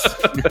 yeah, just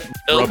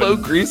elbow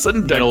grease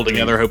and duct metal tape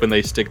together, hoping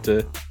they stick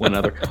to one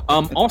another.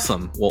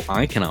 Awesome. Well,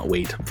 I cannot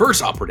wait.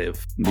 First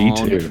operative. Me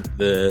on too.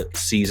 The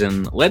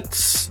season.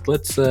 Let's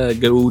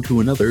go to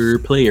another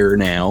player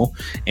now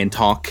and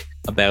talk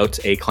about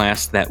a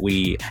class that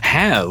we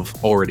have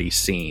already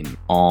seen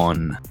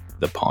on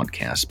the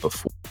podcast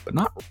before, but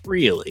not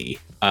really.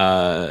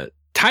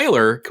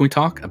 Tyler, can we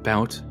talk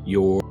about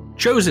your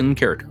chosen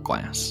character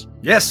class?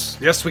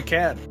 Yes, we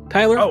can.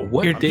 Tyler,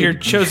 your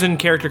chosen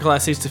character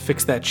class needs to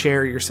fix that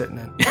chair you're sitting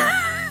in.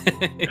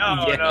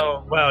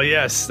 No. Well,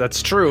 yes,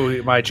 that's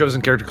true. My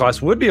chosen character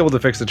class would be able to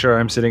fix the chair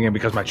I'm sitting in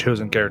because my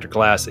chosen character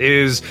class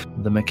is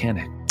the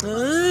mechanic.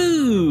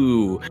 Oh,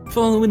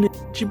 following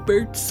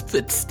Jabert's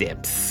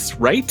footsteps,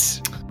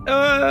 right?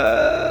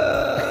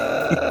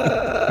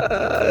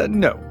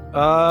 No.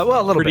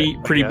 Well, a little Pretty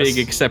bit. pretty big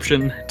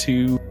exception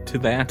to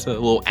that. A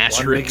little One big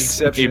asterisk,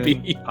 exception.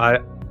 maybe.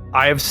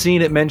 I have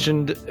seen it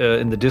mentioned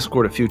in the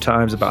Discord a few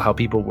times about how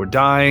people were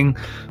dying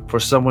for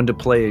someone to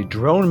play a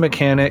drone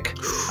mechanic.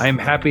 I am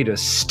happy to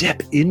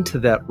step into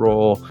that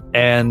role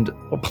and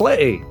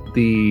play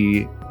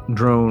the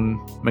drone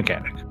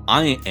mechanic.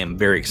 I am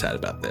very excited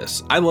about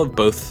this. I love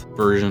both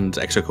versions,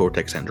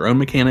 Exocortex and drone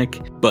mechanic,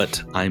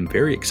 but I'm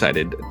very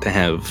excited to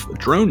have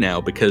drone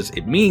now because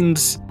it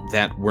means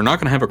that we're not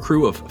going to have a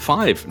crew of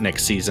 5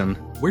 next season.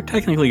 We're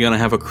technically going to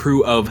have a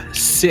crew of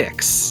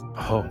 6.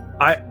 Oh,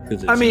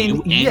 'Cause I it's mean,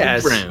 you and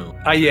yes. drone.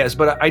 Yes,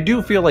 but I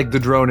do feel like the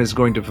drone is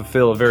going to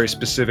fulfill a very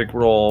specific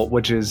role,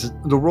 which is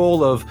the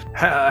role of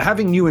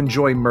having you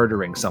enjoy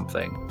murdering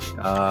something.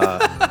 Are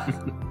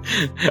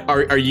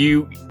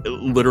you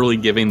literally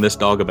giving this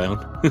dog a bone?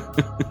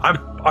 Yeah.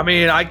 I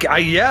mean,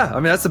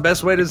 that's the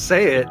best way to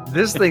say it.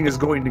 This thing is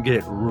going to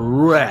get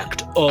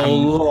wrecked a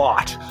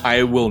lot.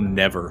 I will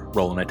never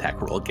roll an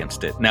attack roll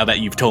against it. Now that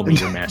you've told me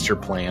your master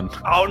plan.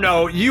 Oh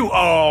no,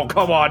 oh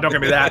come on, don't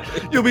give me that.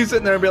 You'll be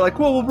sitting there and be like,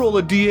 well, we'll roll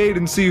a d8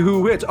 and see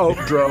who hits. Oh,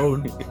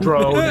 drone.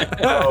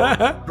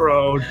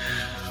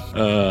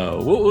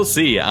 We'll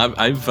see.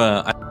 I've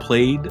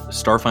played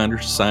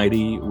Starfinder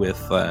Society with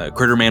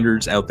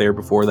Crittermanders out there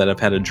before that. I've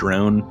had a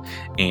drone,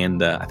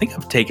 and I think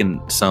I've taken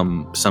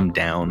some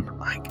down.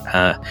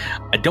 I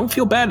don't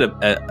feel bad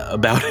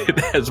about it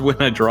as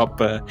when I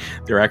drop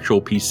their actual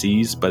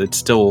PCs, but it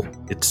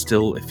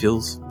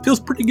feels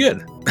pretty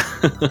good.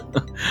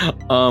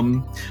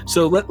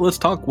 So let's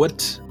talk.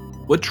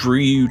 What drew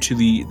you to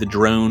the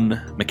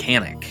drone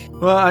mechanic?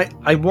 Well,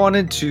 I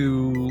wanted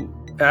to,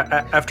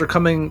 after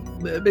coming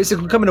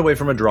away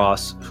from a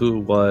Dross, who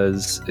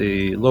was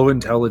a low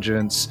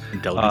intelligence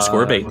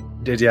score of 8.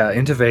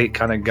 Int of 8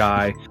 kind of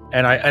guy.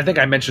 And I think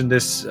I mentioned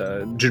this,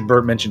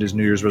 Bert mentioned his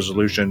New Year's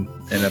resolution,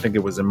 and I think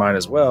it was in mine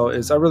as well,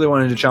 is I really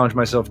wanted to challenge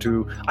myself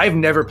to, I've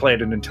never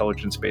played an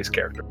intelligence-based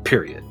character,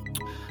 period.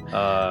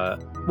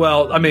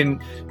 Well, I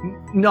mean,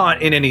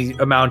 not in any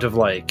amount of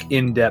like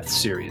in-depth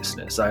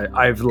seriousness.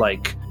 I've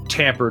like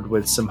tampered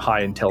with some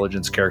high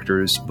intelligence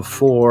characters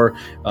before,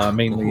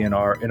 mainly in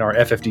our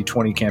FFD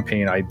 20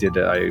 campaign. I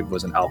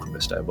was an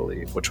alchemist, I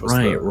believe, which was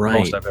the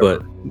most I've ever.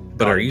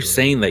 But are you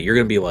saying that you're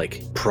going to be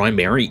like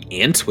primary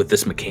int with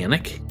this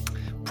mechanic?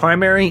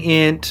 Primary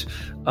int.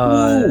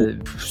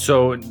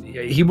 So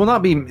he will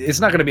not be. It's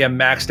not going to be a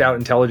maxed out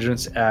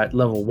intelligence at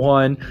level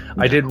 1.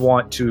 I did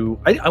want to.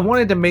 I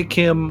wanted to make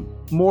him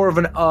more of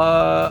an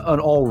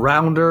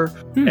all-rounder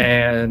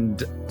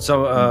and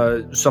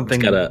something.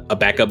 He's got a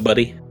backup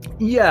buddy.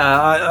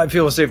 Yeah, I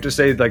feel it's safe to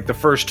say like the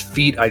first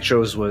feat I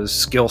chose was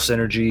skill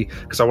synergy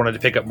because I wanted to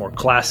pick up more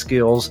class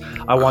skills.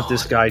 I want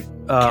this guy.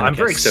 I'm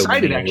very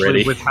excited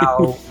actually with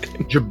how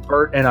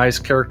Jabert and I's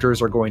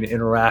characters are going to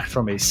interact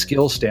from a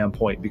skill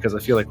standpoint because I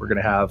feel like we're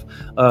going to have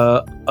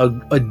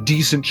a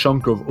decent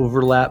chunk of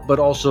overlap, but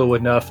also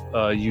enough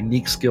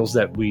unique skills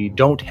that we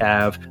don't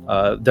have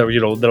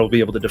that'll be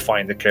able to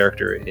define the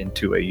character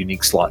into a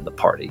unique slot in the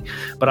party.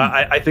 But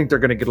I think they're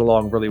going to get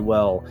along really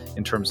well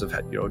in terms of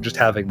just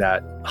having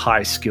that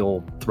high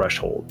skill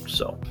threshold.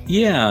 So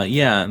yeah,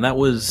 and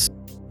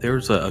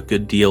there's a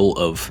good deal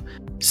of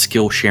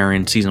skill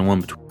sharing season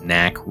 1 between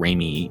Knack,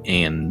 Raimi,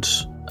 and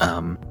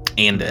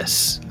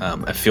Andis.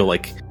 I feel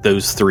like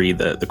those 3,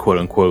 the quote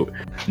unquote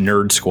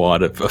nerd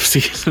squad of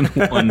season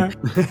 1,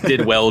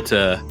 did well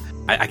to.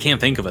 I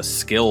can't think of a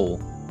skill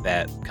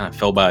that kind of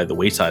fell by the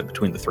wayside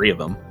between the 3 of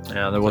them.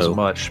 Yeah, there wasn't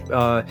much.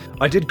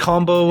 I did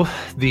combo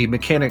the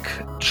mechanic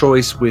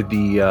choice with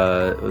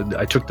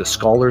I took the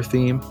scholar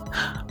theme.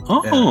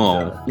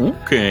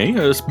 Okay.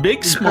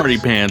 Big smarty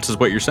pants is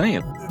what you're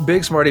saying.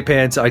 Big smarty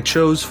pants. I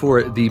chose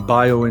for the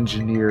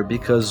bioengineer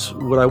because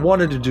what I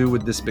wanted to do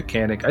with this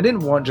mechanic, I didn't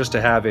want just to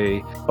have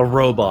a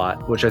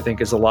robot, which I think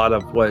is a lot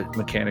of what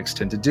mechanics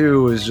tend to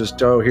do, is just,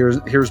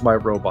 here's my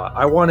robot.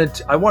 I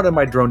wanted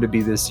my drone to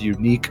be this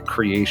unique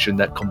creation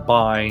that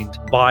combined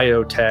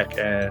biotech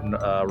and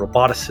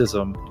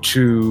roboticism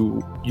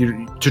to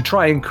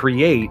try and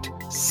create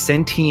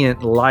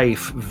sentient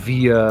life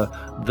via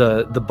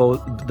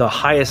the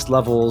highest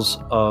levels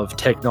of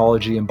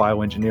technology and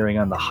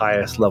bioengineering and the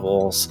highest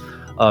levels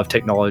of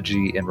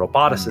technology and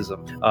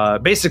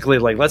roboticism. Basically,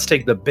 like, let's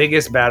take the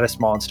biggest,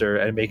 baddest monster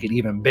and make it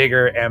even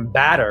bigger and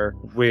badder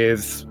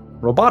with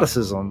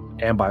roboticism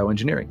and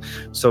bioengineering.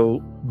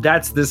 So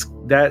that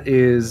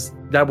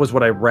was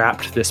what I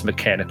wrapped this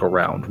mechanic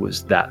around,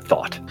 was that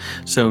thought.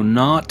 So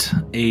not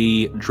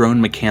a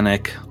drone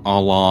mechanic a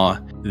la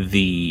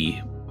the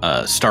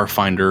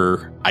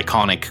Starfinder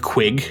iconic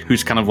Quig,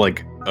 who's kind of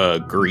like a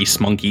grease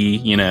monkey,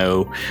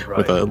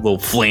 with a little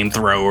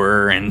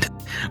flamethrower,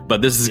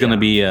 but this is going to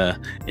be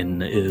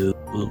an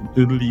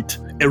elite,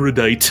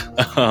 erudite,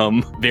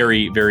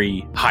 very,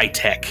 very high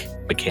tech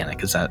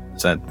mechanic. Is that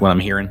what I'm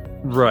hearing?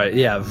 Right.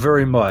 Yeah.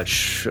 Very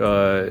much.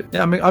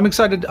 I'm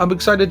excited. I'm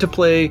excited to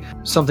play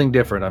something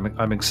different.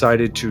 I'm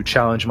excited to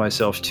challenge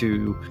myself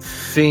to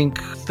think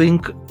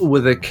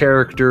with a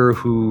character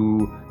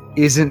who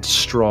isn't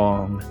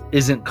strong,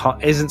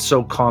 isn't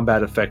so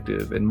combat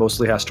effective, and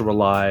mostly has to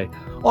rely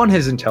on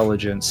his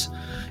intelligence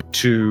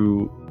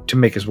to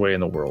make his way in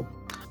the world.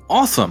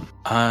 Awesome.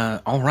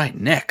 All right.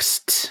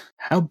 Next,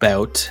 how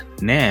about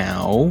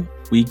now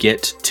we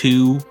get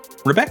to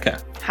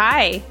Rebecca?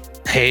 Hi.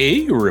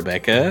 Hey,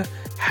 Rebecca.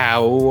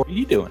 How are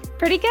you doing?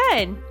 Pretty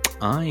good.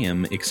 I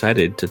am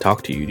excited to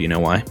talk to you. Do you know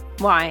why?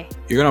 Why?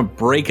 You're going to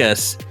break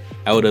us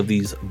out of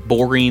these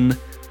boring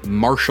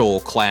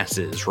martial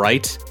classes,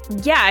 right?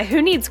 Yeah,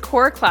 who needs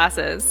core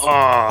classes?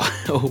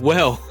 Oh,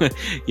 well,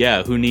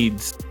 yeah, who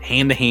needs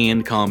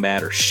hand-to-hand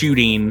combat or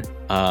shooting?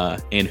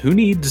 And who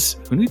needs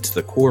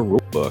the core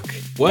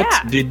rulebook? What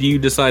did you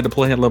decide to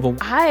play at level 1?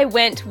 I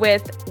went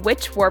with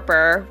Witch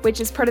Warper, which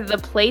is part of the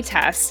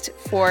playtest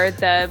for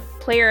the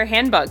player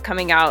handbook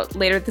coming out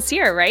later this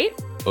year, right?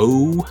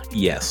 Oh,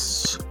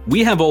 yes.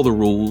 We have all the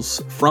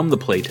rules from the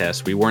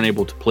playtest. We weren't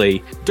able to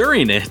play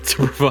during it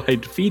to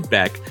provide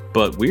feedback,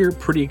 but we're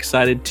pretty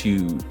excited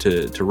to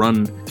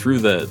run through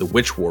the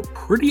Witch War.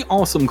 Pretty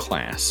awesome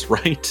class,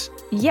 right?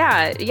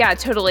 Yeah,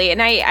 totally.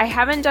 And I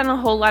haven't done a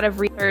whole lot of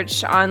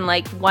research on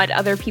like what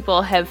other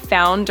people have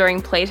found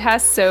during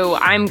playtests, so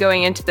I'm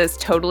going into this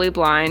totally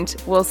blind.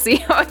 We'll see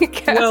how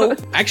it goes. Well,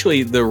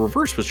 actually, the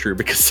reverse was true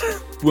because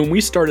when we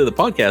started the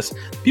podcast,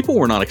 people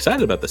were not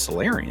excited about the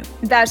Solarian.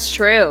 That's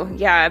true.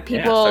 Yeah,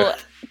 people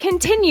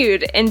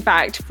continued, in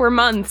fact, for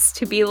months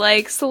to be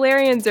like,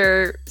 Solarians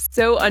are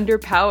so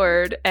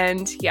underpowered.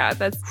 And yeah,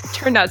 that's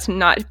turned out to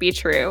not be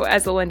true,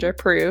 as Alindra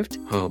proved.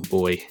 Oh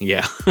boy,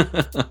 yeah.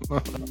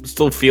 I'm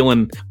still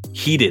feeling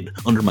heated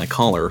under my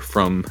collar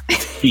from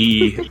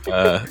the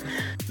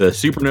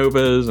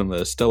supernovas and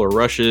the stellar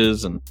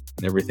rushes and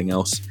everything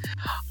else.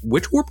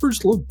 Witch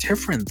Warpers look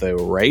different though,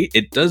 right?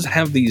 It does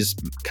have these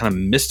kind of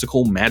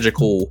mystical,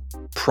 magical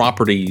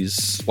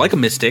properties, like a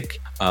mystic,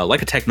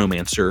 like a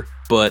technomancer,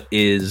 but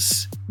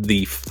is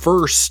the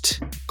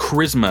first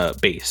charisma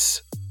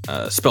base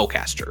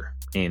spellcaster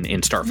in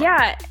Starfighter.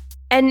 Yeah.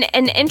 And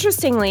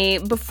interestingly,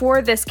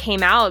 before this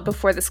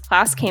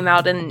class came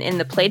out in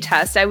the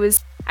playtest,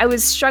 I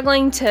was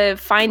struggling to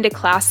find a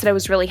class that I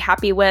was really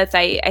happy with.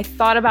 I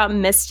thought about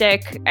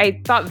Mystic.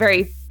 I thought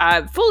very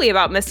fully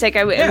about Mystic.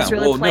 I was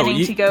really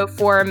planning to go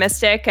for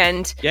Mystic,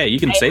 and yeah, you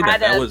can say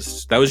that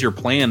was your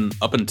plan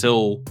up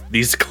until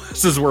these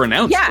classes were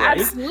announced. Yeah, right?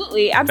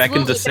 absolutely. Back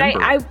in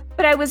December.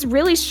 But I was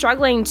really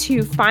struggling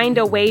to find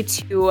a way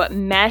to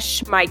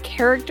mesh my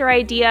character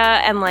idea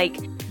and like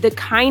the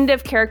kind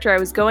of character I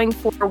was going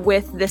for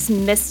with this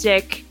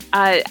Mystic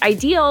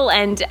ideal,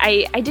 and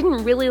I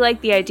didn't really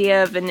like the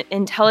idea of an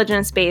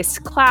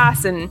intelligence-based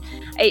class, and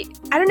I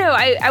don't know,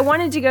 I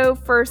wanted to go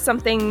for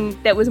something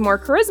that was more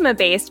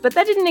charisma-based, but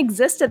that didn't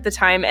exist at the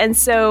time, and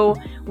so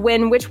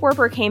when Witch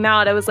Warper came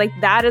out, I was like,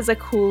 that is a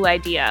cool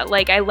idea.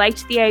 Like, I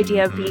liked the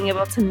idea of being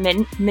able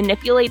to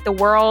manipulate the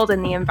world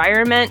and the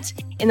environment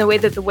in the way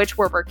that the Witch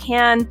Warper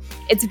can.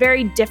 It's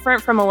very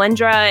different from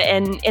Alindra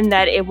in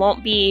that it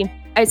won't be,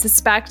 I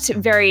suspect,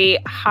 very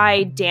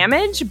high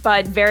damage,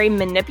 but very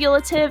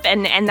manipulative,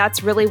 and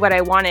that's really what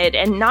I wanted.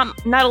 And not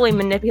only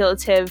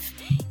manipulative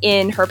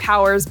in her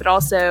powers, but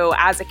also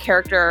as a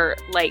character,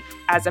 like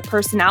as a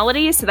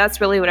personality. So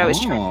that's really what I was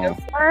trying to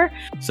go for.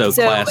 So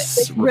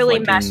class it really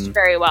meshed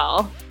very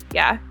well.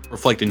 Yeah.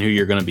 Reflecting who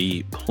you're going to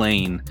be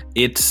playing.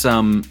 It's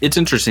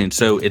interesting.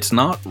 So it's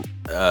not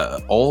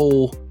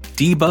all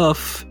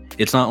debuff.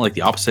 It's not like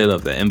the opposite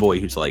of the envoy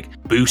who's like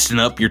boosting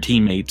up your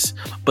teammates,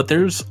 but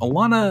there's a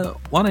lot of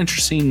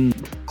interesting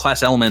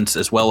class elements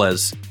as well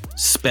as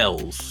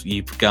spells.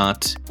 You've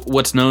got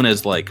what's known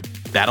as like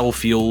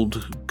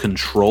battlefield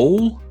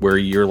control, where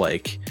you're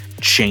like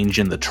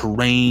changing the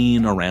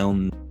terrain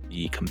around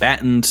the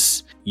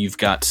combatants. You've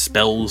got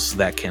spells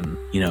that can,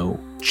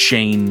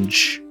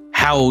 change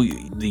how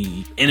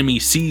the enemy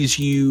sees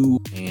you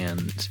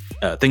and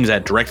things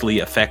that directly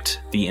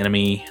affect the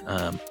enemy.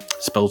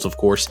 Spells, of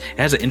course. It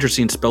has an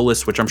interesting spell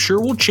list, which I'm sure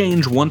will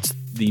change once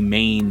the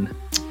main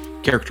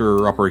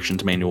character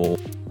operations manual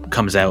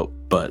comes out.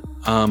 But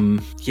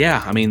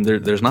yeah, I mean,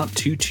 there's not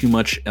too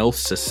much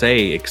else to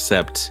say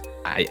except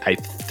I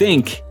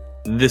think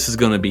this is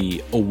going to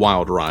be a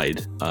wild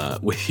ride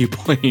with you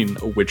playing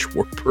a Witch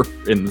Warper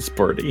in this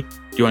party.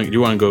 Do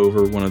you want to go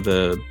over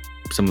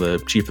some of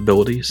the chief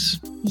abilities?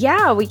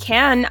 Yeah, we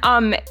can.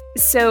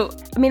 So,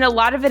 I mean, a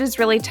lot of it is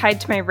really tied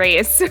to my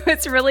race, so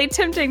it's really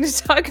tempting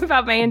to talk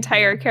about my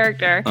entire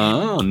character.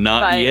 Oh,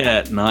 not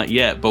yet.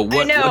 But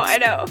I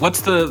know.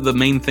 What's the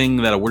main thing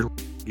that a word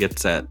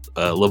gets at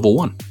level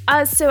 1?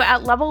 So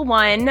at level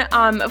 1,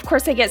 of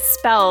course I get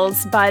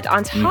spells, but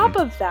on top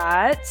of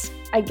that,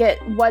 I get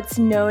what's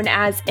known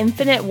as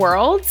infinite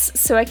worlds.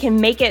 So I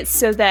can make it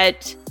so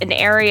that an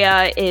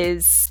area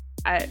is,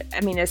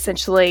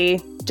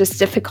 essentially just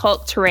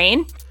difficult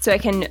terrain. So I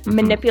can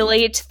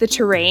manipulate the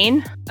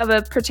terrain of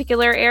a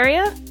particular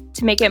area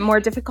to make it more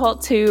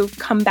difficult to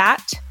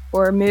combat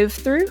or move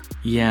through.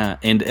 Yeah,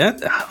 and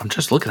I'm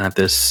just looking at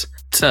this.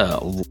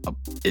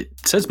 It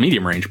says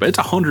medium range, but it's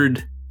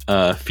 100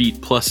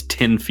 feet plus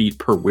 10 feet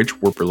per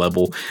witch warper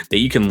level that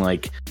you can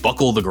like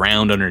buckle the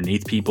ground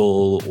underneath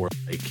people or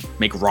like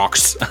make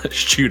rocks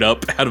shoot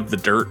up out of the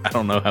dirt. I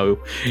don't know how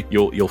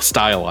you'll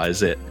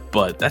stylize it,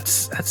 but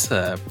that's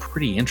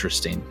pretty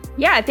interesting.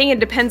 Yeah, I think it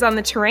depends on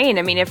the terrain.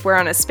 I mean, if we're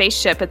on a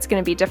spaceship, it's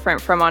going to be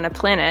different from on a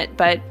planet,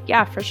 but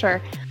yeah, for sure.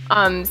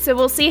 So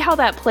we'll see how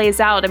that plays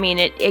out. I mean,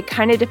 it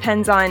kind of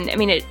depends on, I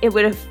mean, it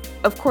would have,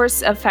 of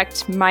course,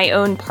 affect my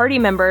own party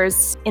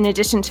members in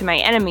addition to my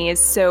enemies.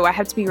 So I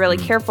have to be really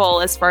careful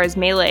as far as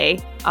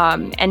melee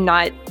and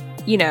not,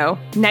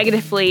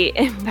 negatively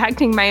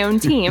impacting my own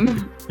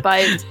team.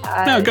 But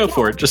no, go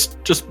for it.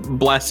 Just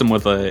blast them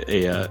with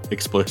a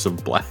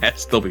explosive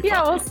blast. They'll be fine.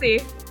 Yeah, we'll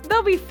see.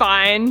 They'll be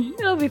fine.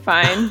 It'll be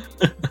fine.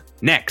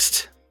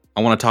 Next,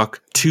 I want to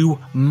talk to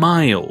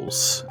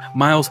Miles.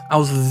 Miles, I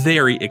was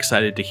very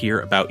excited to hear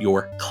about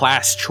your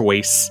class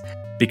choice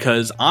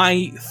because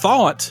I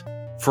thought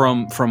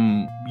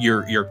from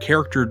your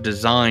character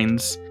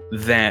designs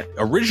that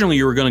originally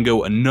you were going to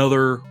go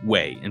another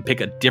way and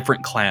pick a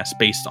different class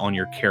based on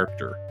your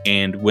character.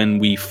 And when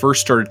we first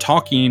started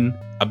talking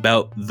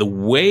about the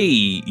way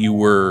you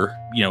were,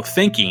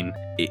 thinking,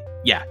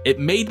 it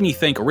made me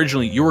think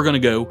originally you were going to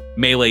go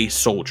melee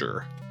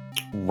soldier.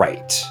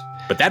 Right.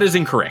 But that is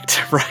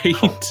incorrect,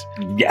 right?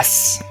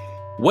 Yes.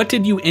 What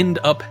did you end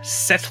up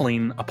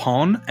settling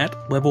upon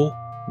at level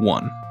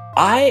 1?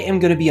 I am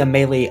going to be a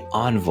melee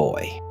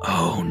envoy.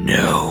 Oh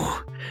no.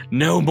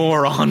 No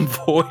more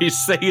envoys.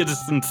 Say it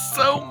isn't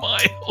so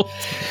mild.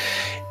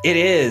 It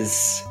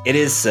is. It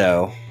is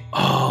so.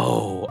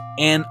 Oh,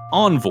 an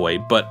envoy,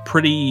 but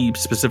pretty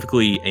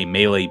specifically a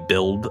melee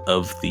build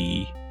of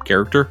the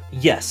character?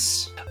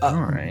 Yes. All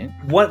right.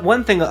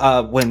 One thing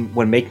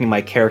when making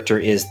my character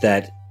is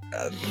that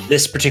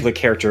this particular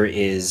character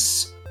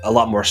is a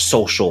lot more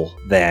social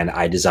than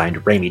I designed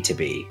Raimi to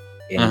be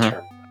in terms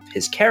of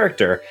his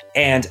character.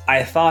 And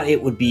I thought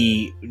it would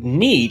be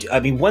neat. I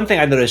mean, one thing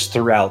I noticed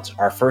throughout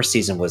our first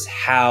season was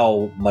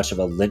how much of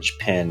a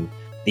linchpin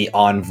the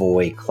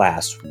envoy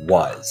class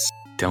was.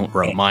 Don't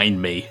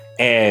remind me.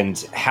 And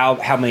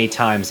how many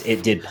times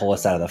it did pull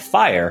us out of the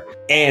fire.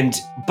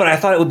 But I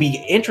thought it would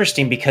be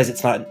interesting because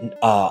it's not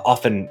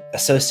often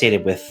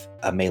associated with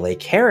a melee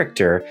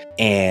character.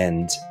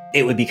 And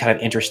it would be kind of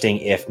interesting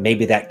if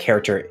maybe that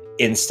character,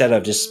 instead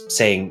of just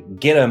saying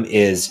get him,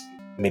 is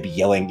maybe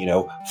yelling,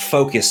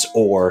 focus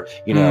or,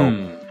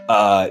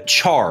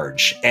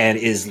 charge, and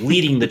is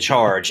leading the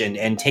charge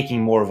and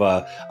taking more of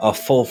a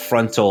full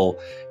frontal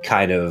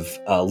kind of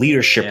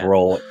leadership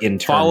role in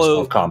terms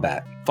of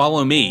combat.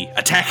 Follow me.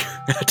 Attack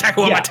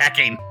while I'm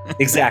attacking.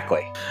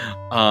 Exactly.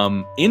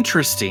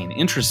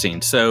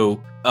 Interesting.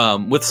 So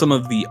with some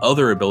of the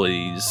other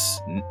abilities,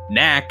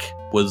 Knack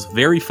was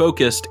very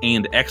focused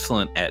and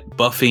excellent at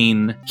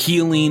buffing,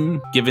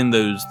 healing, giving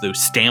those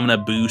stamina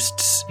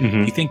boosts.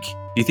 Mm-hmm. Do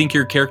you think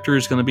your character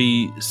is going to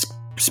be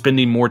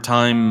spending more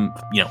time,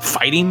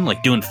 fighting,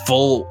 like doing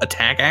full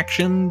attack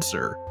actions?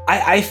 Or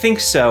I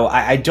think so.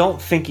 I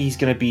don't think he's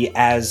going to be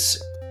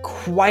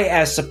quite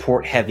as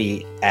support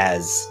heavy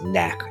as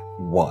Knack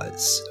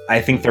was. I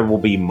think there will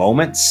be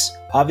moments,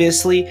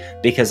 obviously,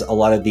 because a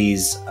lot of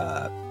these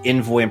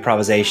envoy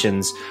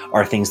improvisations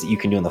are things that you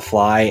can do on the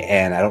fly,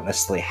 and I don't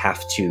necessarily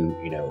have to,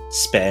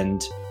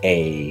 spend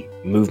a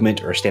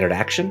movement or standard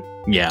action.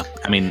 Yeah,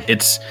 I mean,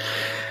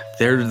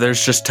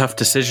 there's just tough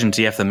decisions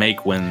you have to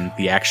make when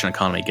the action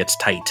economy gets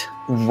tight.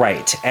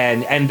 Right,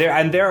 and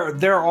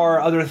there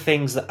are other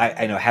things that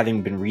I know,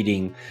 having been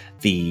reading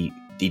the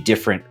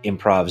different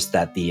improvs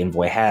that the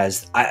envoy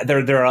has.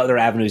 There are other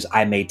avenues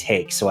I may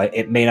take, so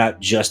it may not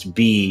just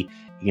be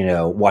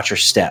watch your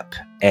step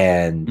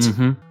and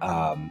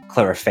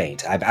clever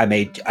feint. I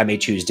may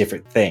choose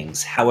different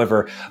things.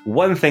 However,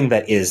 one thing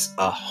that is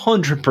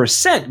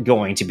 100%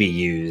 going to be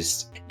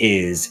used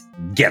is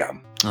get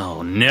 'em.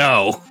 Oh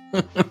no.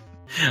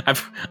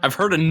 I've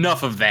heard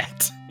enough of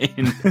that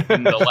in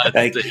the last.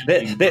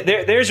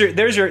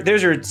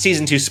 There's your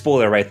season 2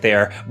 spoiler right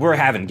there. We're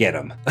having get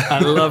 'em. I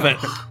love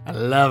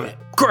it.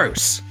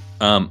 Gross.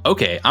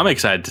 Okay, I'm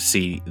excited to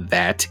see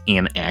that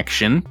in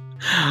action.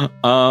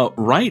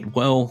 Right.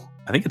 Well,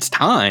 I think it's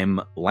time.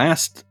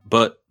 Last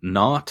but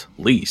not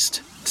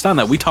least, it's time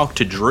that we talk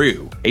to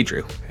Drew. Hey,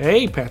 Drew.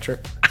 Hey,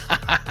 Patrick.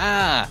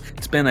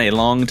 It's been a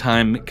long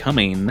time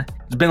coming.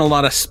 There's been a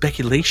lot of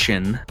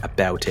speculation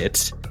about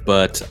it,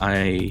 but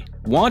I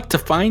want to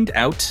find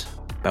out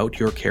about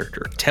your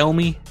character. Tell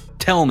me,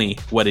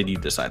 what did you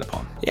decide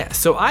upon? Yeah,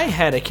 so I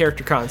had a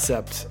character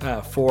concept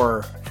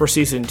for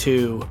season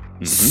 2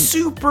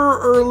 super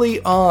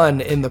early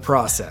on in the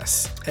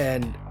process,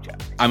 and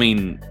I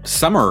mean,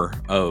 summer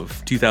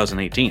of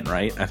 2018,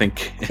 right? I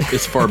think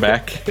as far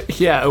back.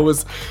 Yeah, it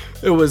was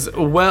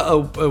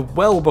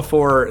well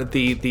before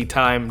the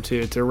time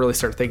to really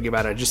start thinking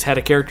about it. I just had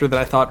a character that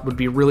I thought would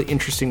be really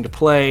interesting to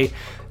play,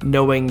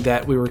 knowing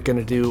that we were going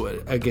to do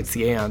against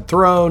the Aeon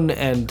Throne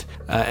and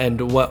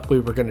what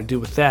we were going to do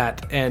with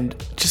that, and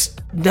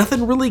just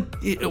nothing really.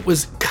 It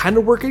was kind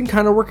of working,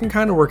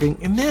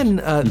 and then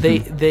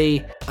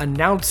they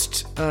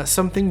announced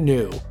something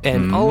new,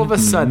 and all of a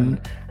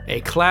sudden, a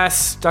class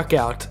stuck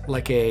out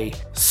like a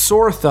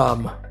sore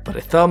thumb, but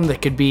a thumb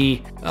that could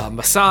be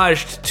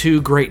massaged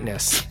to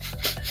greatness.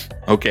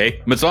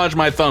 Okay, massage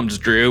my thumbs,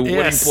 Drew.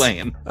 Yes. What are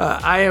you playing?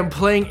 I am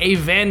playing a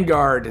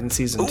Vanguard in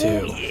Season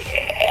 2.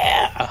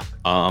 Yeah!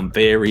 I'm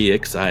very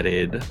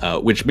excited,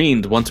 which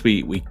means once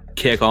we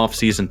kick off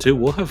Season 2,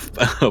 we'll have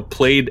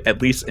played,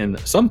 at least in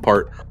some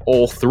part,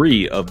 all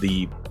 3 of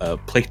the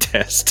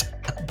playtest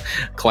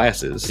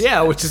classes.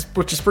 Yeah, which is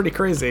pretty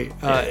crazy.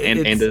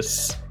 And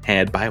us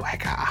had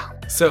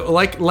Biohacker. So,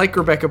 like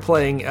Rebecca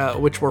playing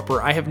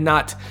Witchwarper, I have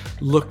not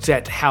looked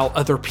at how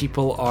other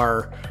people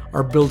are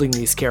building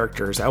these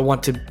characters. I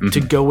want to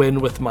go in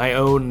with my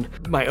own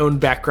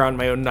background,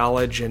 my own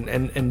knowledge,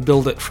 and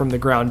build it from the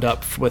ground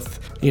up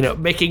with,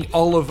 making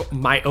all of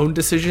my own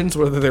decisions,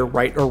 whether they're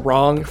right or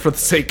wrong, for the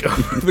sake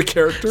of the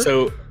character.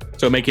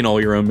 So making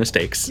all your own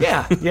mistakes.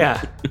 Yeah.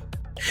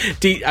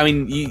 I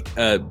mean,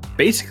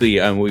 basically,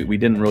 we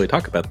didn't really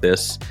talk about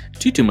this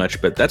too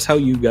much, but that's how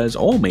you guys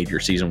all made your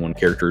Season 1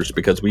 characters,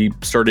 because we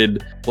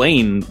started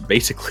playing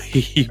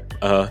basically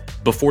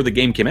before the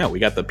game came out. We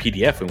got the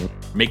PDF and we're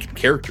making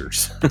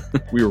characters.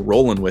 We were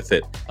rolling with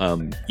it.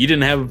 You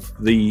didn't have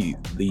the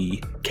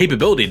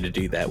capability to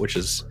do that, which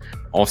is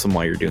awesome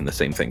why you're doing the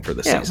same thing for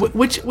the season.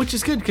 Which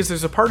is good, because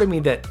there's a part of me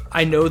that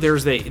I know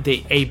there's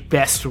a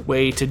best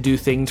way to do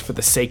things for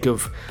the sake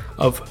of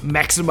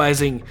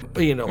maximizing,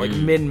 like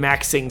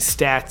min-maxing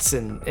stats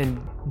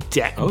and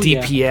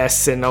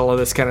DPS and all of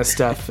this kind of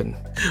stuff. And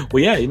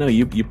well, yeah,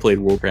 you played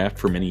Warcraft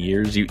for many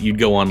years. You'd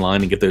go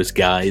online and get those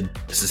guides.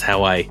 This is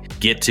how I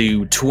get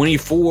to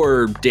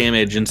 24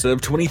 damage instead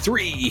of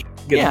 23.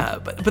 Yeah,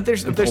 but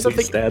there's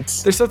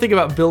something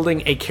about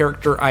building a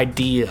character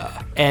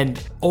idea and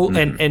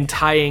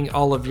tying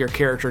all of your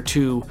character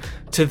to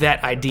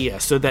that idea,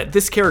 so that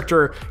this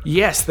character,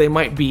 yes, they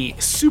might be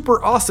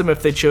super awesome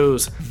if they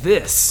chose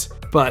this,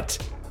 but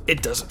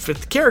it doesn't fit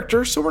the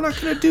character, so we're not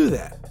going to do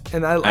that.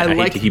 And I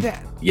like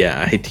that.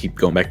 Yeah, I hate to keep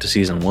going back to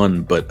Season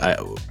 1, but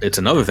it's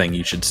another thing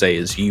you should say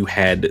is you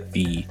had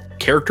the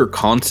character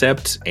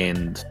concept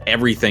and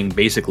everything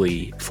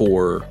basically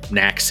for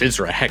Nack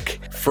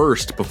Sizrak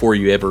first before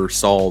you ever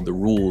saw the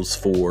rules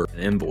for an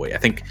Envoy. I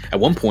think at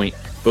one point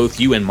both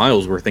you and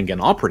Miles were thinking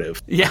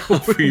operative. Yeah,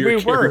 for your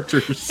we were,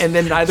 and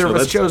then neither of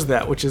us chose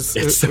that, which is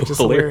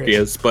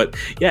hilarious. But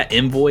yeah,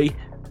 Envoy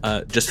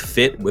just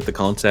fit with the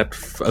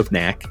concept of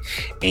Nack,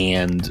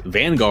 and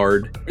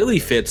Vanguard really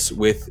fits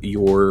with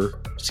your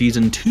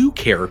Season 2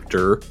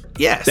 character.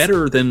 Yes,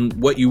 better than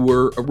what you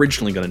were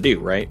originally going to do,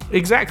 right?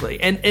 Exactly.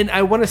 And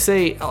I want to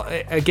say,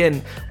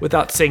 again,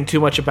 without saying too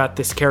much about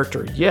this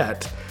character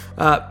yet,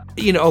 a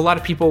lot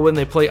of people, when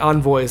they play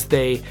Envoys,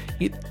 they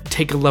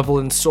take a level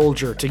in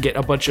Soldier to get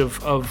a bunch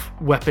of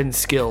weapon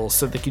skills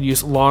so they can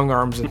use long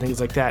arms and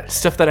things like that.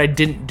 Stuff that I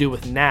didn't do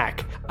with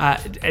Nack.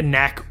 And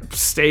Nack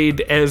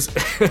stayed as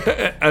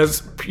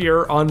as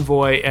pure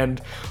Envoy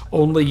and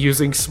only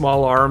using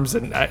small arms,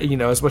 and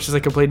as much as I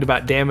complained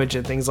about damage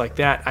and things like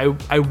that,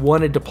 I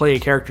wanted to play a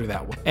character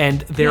that way.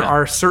 And there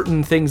are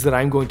certain things that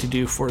I'm going to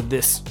do for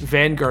this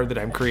Vanguard that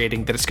I'm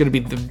creating that it's going to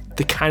be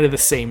the kind of the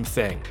same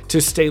thing,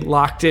 to stay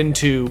locked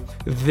into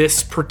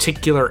this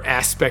particular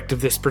aspect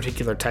of this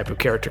particular type of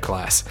character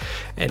class.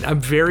 And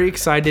I'm very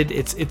excited.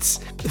 It's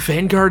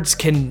Vanguards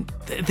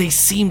they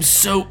seem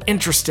so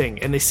interesting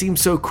and they seem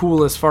so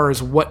cool as far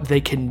as what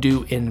they can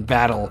do in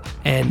battle,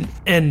 and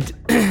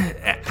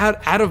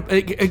out of,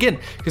 again,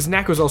 because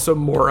Nack was also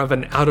more of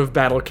an out of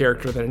battle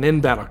character than an in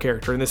battle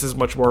character, and this is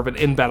much more of an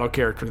in battle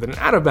character than an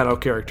out of battle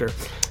character.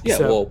 Yeah,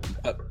 so,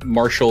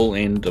 Marshall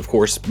and of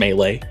course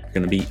Melee are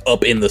going to be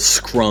up in the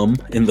scrum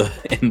in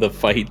the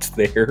fights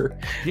there.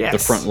 Yes. The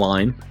front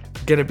line.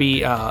 Gonna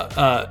be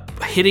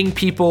hitting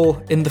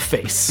people in the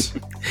face.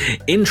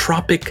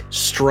 Entropic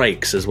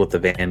Strikes is what the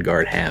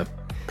Vanguard have.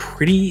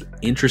 Pretty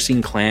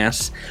interesting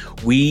class.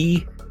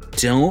 We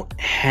don't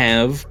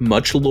have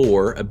much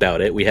lore about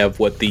it. We have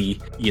what the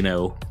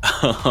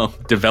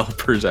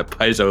developers at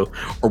Paizo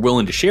are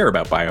willing to share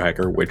about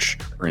Biohacker, which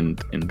are in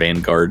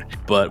Vanguard.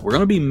 But we're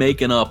going to be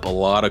making up a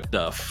lot of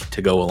stuff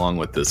to go along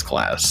with this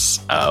class,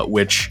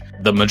 which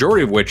the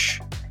majority of which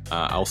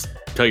I'll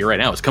tell you right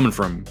now, is coming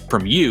from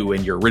you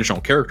and your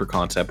original character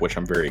concept, which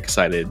I'm very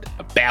excited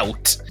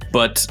about.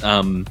 But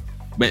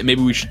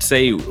maybe we should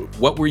say,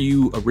 what were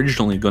you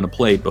originally going to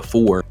play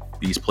before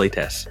these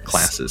playtest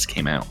classes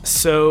came out?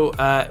 So,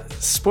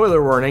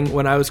 spoiler warning,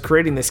 when I was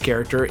creating this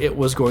character, it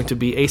was going to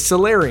be a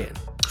Solarian.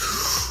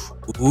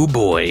 Ooh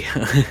boy.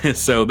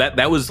 So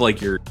that was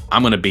like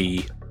I'm going to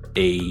be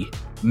a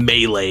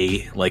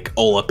melee, like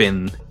all up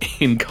in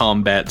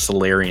combat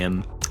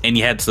Solarian. And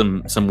you had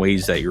some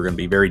ways that you were going to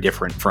be very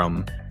different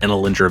from an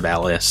Elendra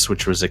Valis,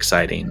 which was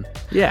exciting.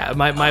 Yeah,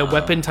 my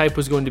weapon type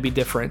was going to be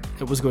different.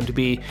 It was going to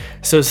be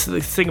so.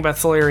 The thing about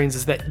Solarians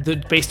is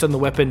that based on the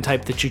weapon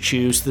type that you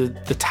choose,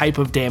 the type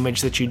of damage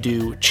that you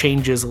do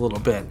changes a little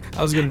bit.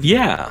 I was going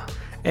to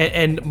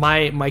and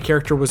my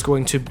character was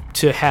going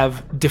to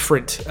have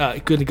different.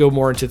 Going to go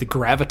more into the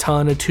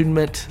graviton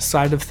attunement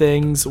side of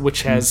things,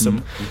 which has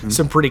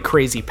some pretty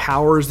crazy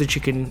powers that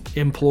you can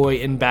employ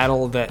in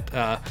battle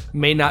that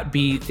may not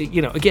be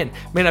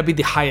may not be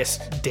the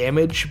highest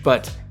damage,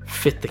 but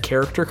fit the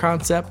character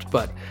concept.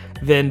 But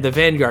then the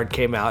Vanguard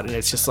came out, and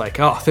it's just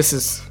like, oh, this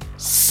is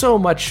so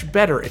much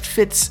better. It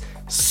fits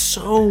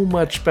so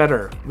much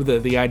better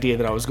with the idea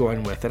that I was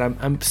going with, and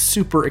I'm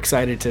super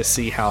excited to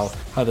see how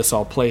this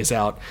all plays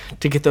out,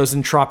 to get those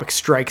entropic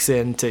strikes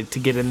in, to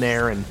get in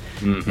there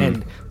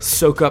and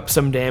soak up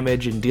some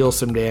damage and deal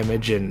some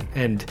damage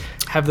and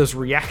have those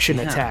reaction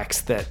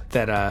attacks that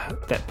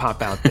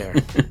pop out there.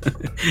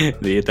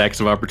 The attacks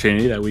of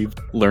opportunity that we've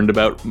learned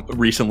about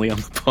recently on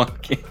the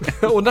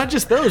podcast. Well, not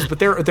just those, but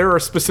there are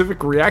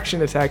specific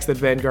reaction attacks that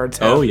Vanguards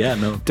have. Oh yeah,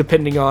 no.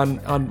 Depending on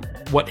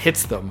what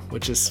hits them,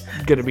 which is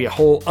going to be a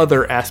whole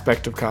other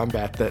aspect of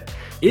combat that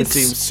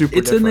seems super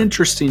different. An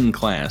interesting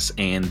class,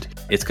 and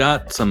it's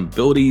got some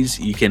abilities.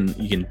 You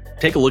can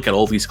take a look at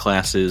all these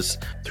classes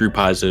through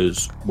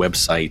Paizo's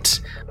website.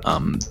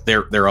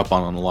 They're up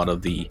on a lot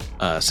of the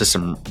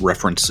system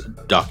reference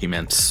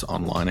documents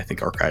online. I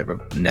think Archive of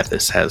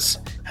Nethys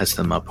has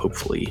them up,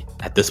 hopefully,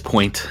 at this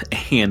point.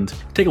 And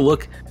take a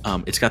look.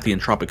 It's got the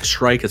Entropic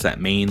Strike as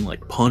that main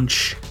like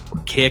punch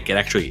or kick.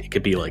 It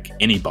could be like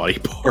any body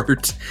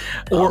part,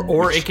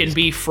 or it can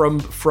be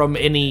from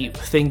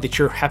anything that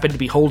you happen to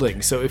be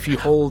holding. So if you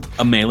hold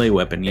a melee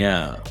weapon,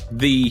 yeah.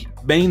 The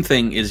main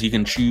thing is you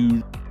can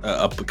choose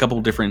a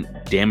couple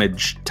different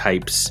damage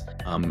types,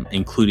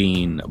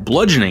 including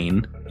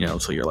bludgeoning.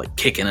 So you're like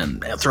kicking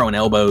and throwing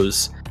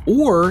elbows,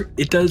 or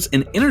it does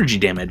an energy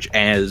damage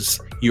as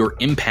your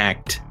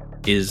impact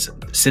is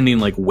sending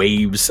like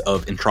waves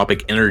of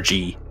entropic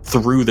energy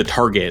through the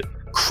target,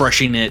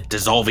 crushing it,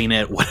 dissolving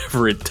it,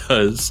 whatever it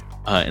does,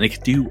 and it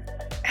can do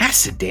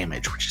acid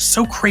damage, which is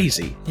so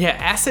crazy. Yeah,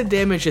 acid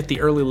damage at the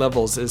early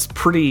levels is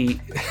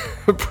pretty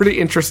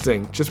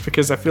interesting, just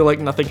because I feel like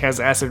nothing has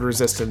acid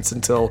resistance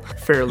until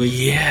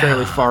fairly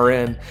far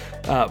in.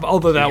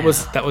 Although that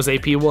was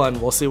AP1.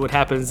 We'll see what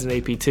happens in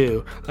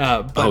AP2.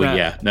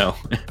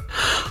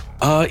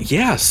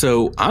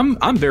 So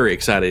I'm very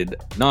excited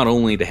not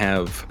only to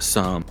have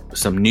some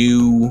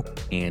new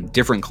and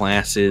different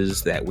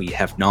classes that we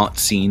have not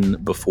seen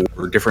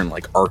before, different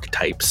like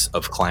archetypes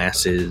of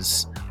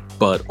classes,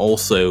 but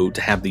also to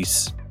have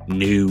these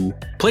new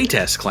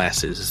playtest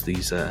classes,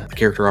 these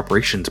character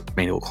operations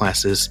manual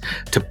classes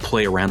to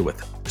play around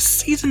with.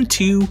 Season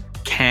 2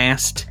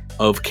 cast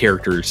of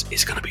characters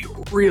is going to be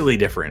really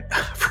different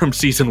from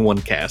Season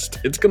 1 cast.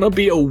 It's going to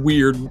be a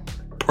weird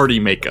party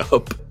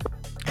makeup.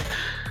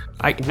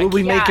 Will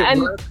we make it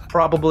work?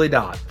 Probably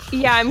not.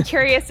 Yeah, I'm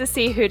curious to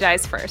see who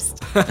dies first.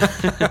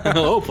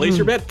 Place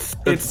your bets.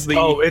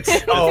 Everybody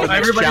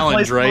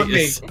challenge, plays right? on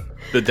me.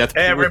 The death.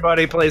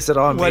 Everybody place it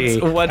on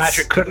me.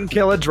 Patrick couldn't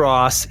kill a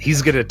Dross.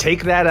 He's gonna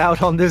take that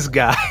out on this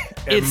guy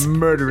and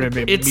murder him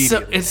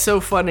immediately. It's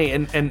so funny,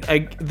 and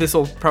this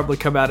will probably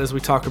come out as we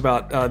talk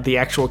about the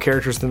actual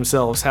characters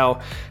themselves. How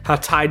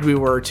tied we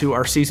were to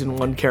our Season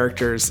 1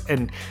 characters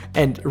and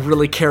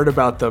really cared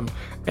about them,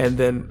 and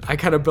then I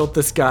kind of built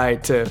this guy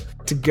to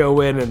go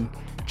in and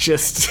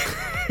just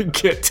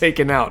get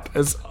taken out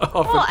as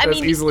often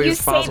as easily as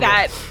possible. You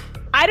say that.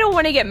 I don't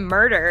want to get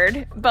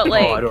murdered, but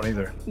like... I don't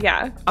either.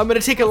 Yeah. I'm going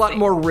to take a lot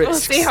more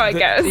risks. We'll see how it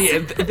goes.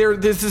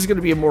 This is going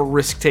to be a more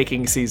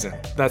risk-taking season.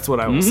 That's what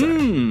I will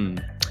say.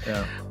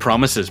 Yeah.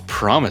 Promises,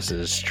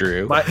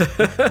 Drew. My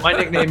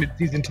nickname in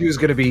Season 2 is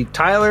going to be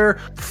Tyler,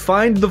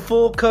 find the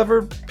full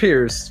cover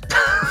Pierce.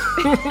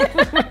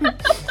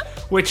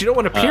 Wait, you don't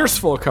want to Pierce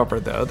full cover,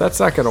 though. That's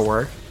not going to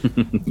work.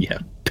 Yeah.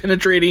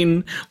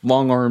 Penetrating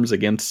long arms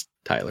against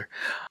Tyler.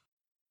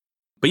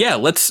 But yeah,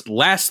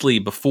 lastly,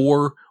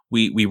 before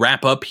we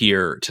wrap up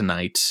here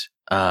tonight,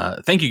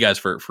 thank you guys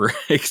for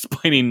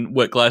explaining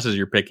what classes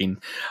you're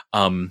picking.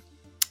 I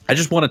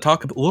just want to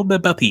talk a little bit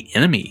about the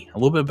enemy, a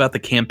little bit about the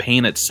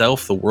campaign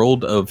itself, the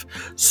world of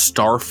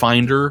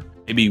Starfinder,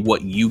 maybe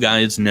what you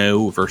guys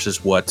know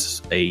versus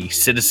what a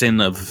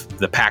citizen of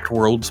the Pact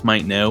Worlds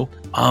might know.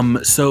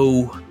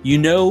 So you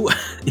know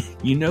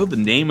the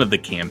name of the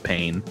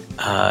campaign.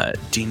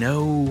 Do you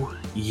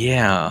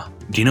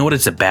know what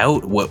it's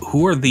about?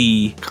 Who are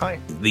the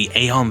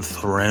Aeon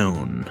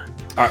Throne?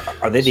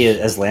 Are they the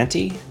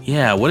Aslanti?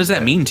 Yeah, what does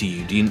that mean to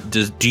you?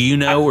 Do you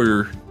know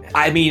or?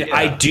 I mean, yeah.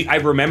 I do. I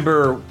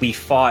remember we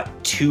fought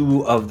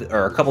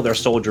a couple of their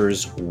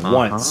soldiers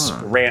once.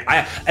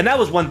 And that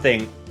was one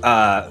thing.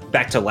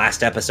 Back to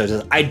last episode,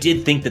 is I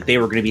did think that they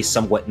were going to be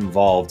somewhat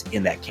involved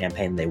in that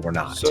campaign. They were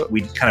not. So,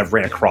 we kind of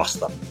ran across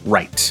them.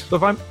 Right. So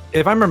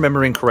if I'm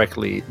remembering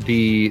correctly,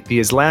 the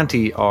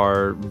Aslanti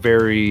are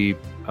very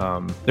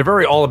they're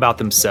very all about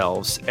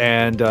themselves,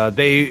 and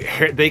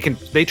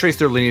they trace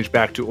their lineage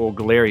back to Old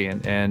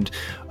Galarian. And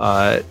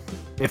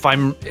if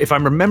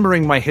I'm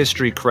remembering my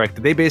history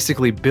correct, they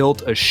basically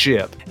built a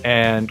ship,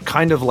 and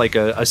kind of like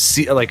a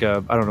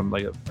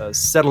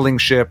settling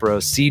ship or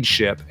a siege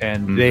ship,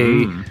 and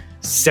they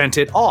sent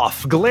it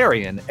off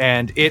Galarian,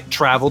 and it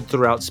traveled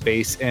throughout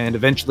space, and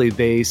eventually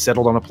they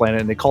settled on a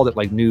planet, and they called it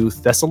like New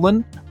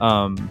Thessalan,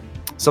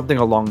 something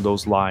along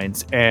those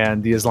lines.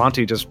 And the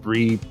Aslanti just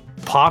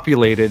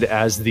repopulated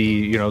as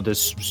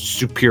this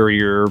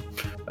superior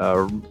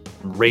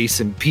race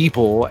and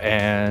people,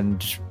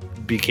 and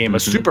became a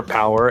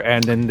superpower,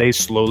 and then they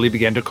slowly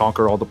began to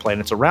conquer all the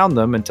planets around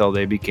them until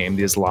they became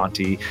the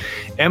Aslanti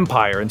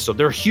Empire. And so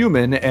they're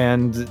human,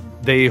 and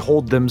they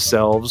hold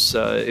themselves,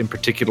 in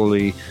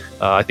particularly,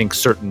 I think,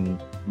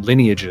 certain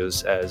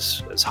lineages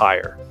as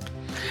higher.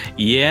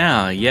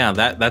 Yeah,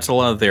 that's a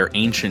lot of their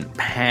ancient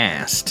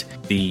past.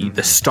 The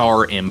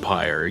Star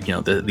Empire,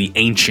 the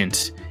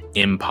ancient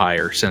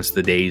empire since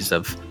the days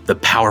of the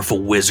powerful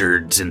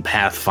wizards in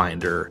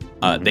Pathfinder.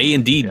 They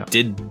indeed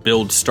did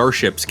build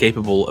starships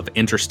capable of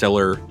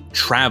interstellar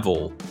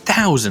travel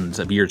thousands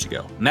of years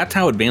ago. And that's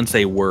how advanced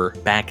they were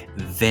back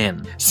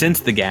then. Since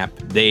the gap,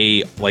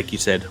 they, like you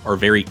said, are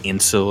very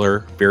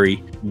insular,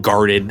 very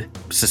guarded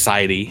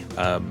society,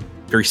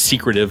 very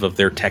secretive of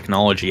their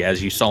technology.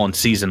 As you saw in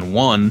Season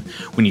 1,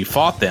 when you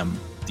fought them,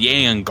 the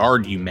Aeon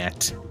Guard you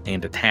met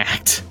and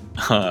attacked,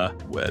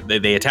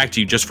 they attacked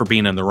you just for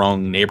being in the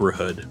wrong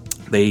neighborhood.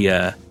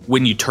 They,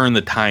 when you turn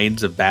the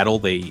tides of battle,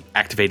 they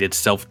activated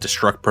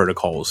self-destruct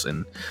protocols,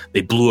 and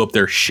they blew up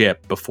their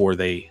ship before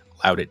they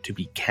allowed it to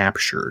be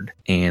captured.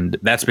 And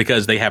that's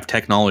because they have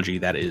technology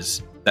that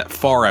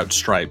far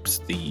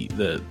outstripes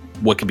the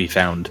what can be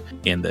found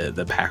in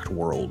the Pact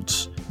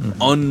worlds.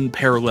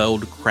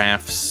 Unparalleled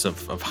crafts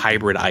of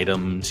hybrid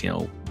items,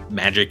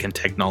 magic and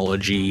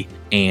technology,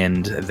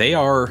 and they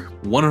are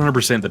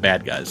 100% the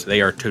bad guys.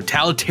 They are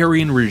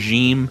totalitarian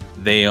regime.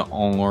 They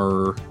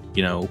are,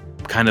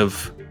 kind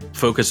of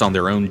focus on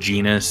their own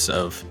genus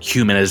of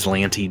human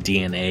Aslanti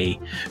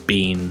DNA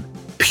being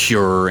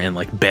pure and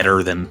like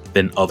better than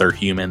other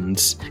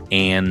humans,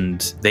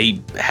 and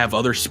they have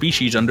other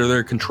species under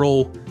their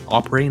control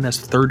operating as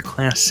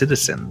third-class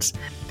citizens.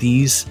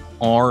 These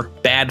are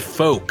bad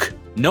folk.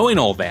 Knowing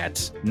all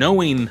that,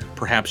 knowing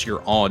perhaps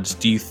your odds,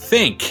 do you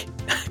think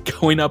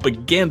going up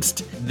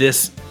against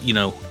this,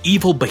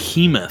 evil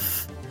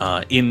behemoth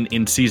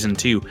in Season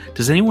 2,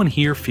 does anyone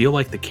here feel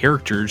like the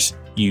characters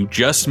you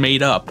just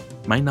made up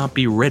might not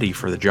be ready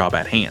for the job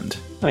at hand?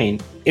 I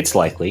mean, it's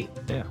likely.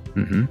 Yeah.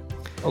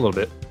 A little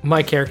bit.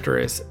 My character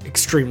is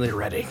extremely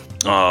ready.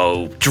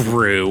 Oh,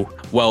 Drew.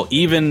 Well,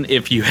 even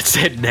if you had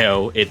said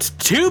no, it's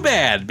too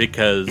bad,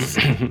 because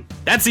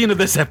that's the end of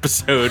this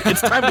episode.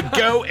 It's time to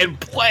go and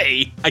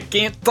play. I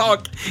can't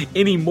talk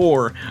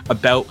anymore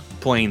about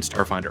playing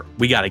Starfinder.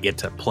 We got to get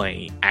to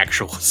playing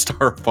actual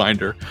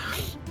Starfinder.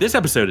 This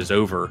episode is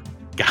over,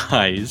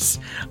 guys.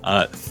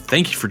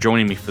 Thank you for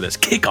joining me for this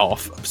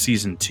kickoff of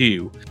Season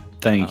 2.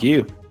 Thank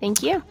you.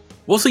 Thank you.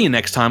 We'll see you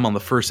next time on the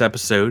first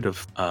episode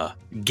of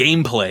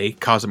Gameplay,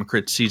 Cosmic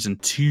Crit Season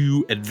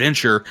 2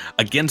 Adventure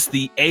against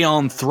the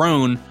Aeon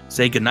Throne.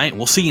 Say goodnight, and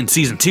we'll see you in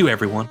Season 2,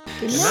 everyone.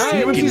 Good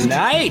night. Good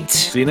night.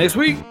 See you next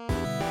week.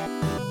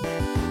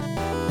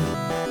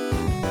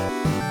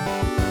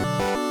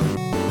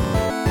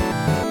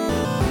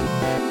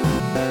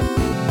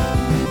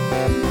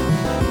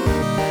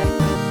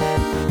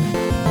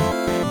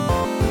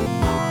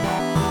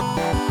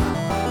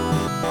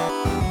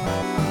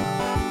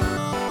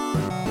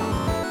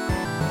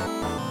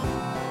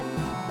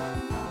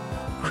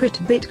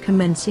 Crit bit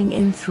commencing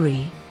in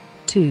 3,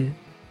 2,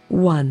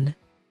 1.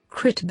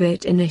 Crit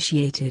bit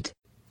initiated.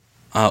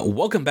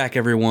 Welcome back,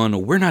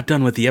 everyone. We're not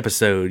done with the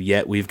episode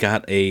yet. We've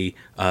got the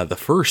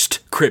first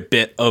crit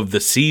bit of the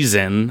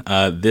season.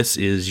 This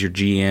is your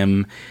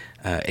GM,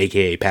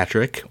 aka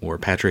Patrick, or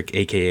Patrick,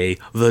 aka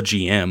the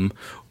GM,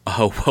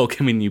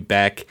 welcoming you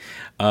back.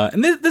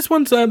 And this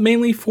one's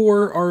mainly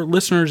for our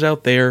listeners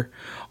out there,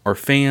 our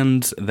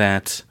fans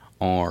that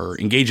are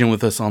engaging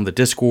with us on the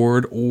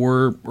Discord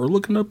or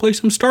looking to play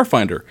some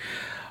Starfinder.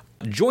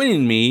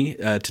 Joining me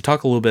to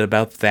talk a little bit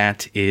about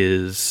that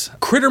is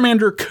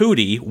Crittermander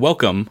Cody.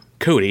 Welcome,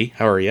 Cody.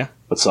 How are you?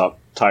 What's up?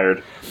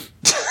 Tired.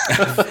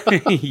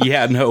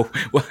 Yeah, no.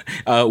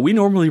 We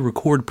normally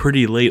record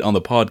pretty late on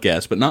the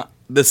podcast, but not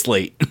this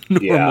late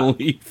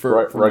normally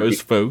for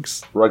most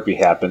folks. Rugby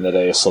happened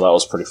today, so that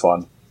was pretty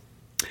fun.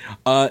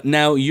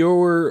 Now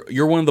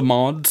you're one of the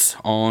mods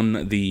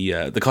on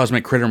the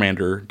Cosmic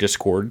Crittermander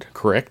Discord,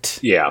 correct?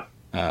 Yeah.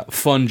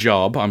 Fun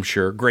job, I'm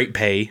sure. Great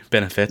pay,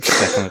 benefits,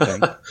 that kind of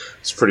thing.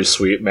 It's pretty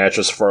sweet.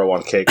 Matches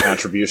 401k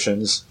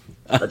contributions.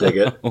 I dig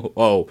it.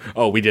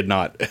 Oh, we did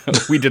not.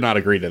 We did not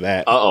agree to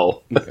that.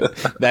 Uh-oh.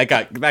 That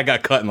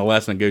got cut in the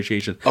last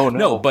negotiation. Oh, no.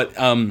 No, but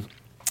in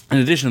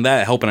addition to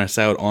that, helping us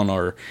out on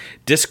our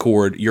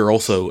Discord, you're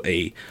also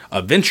a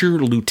venture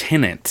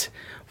lieutenant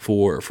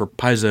for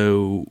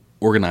Paizo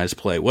Organized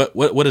Play.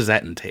 What does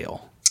that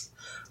entail?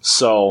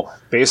 So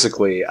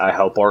basically, I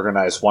help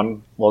organize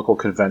one local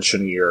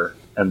convention a year,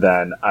 and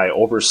then I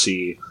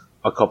oversee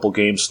a couple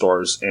game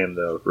stores in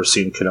the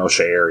Racine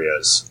Kenosha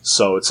areas.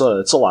 So it's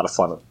a lot of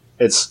fun.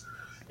 It's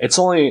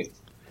only,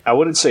 I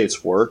wouldn't say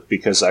it's work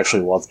because I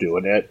actually love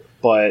doing it,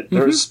 but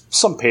there's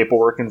some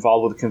paperwork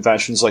involved with the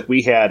conventions. Like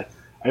I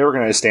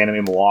organized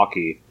Anime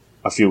Milwaukee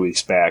a few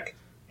weeks back,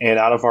 and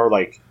out of our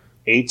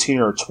 18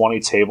 or 20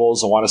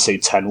 tables, I want to say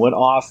 10 went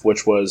off,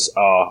 which was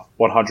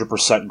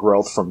 100%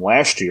 growth from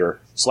last year.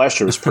 So last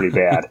year was pretty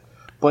bad.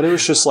 But it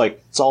was just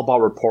it's all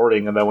about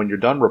reporting, and then when you're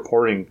done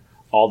reporting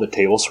all the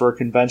tables for a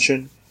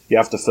convention, you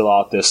have to fill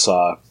out this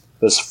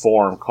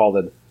form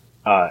called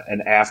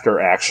an after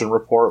action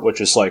report,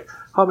 which is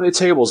how many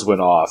tables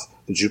went off?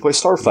 Did you play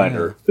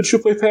Starfinder? Yeah. Did you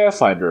play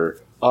Pathfinder?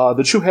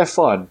 Did you have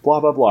fun? Blah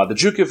blah blah.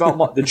 Did you give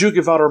out did you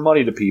give out our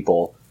money to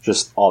people?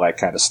 Just all that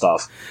kind of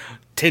stuff.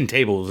 10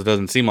 tables, it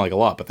doesn't seem like a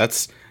lot, but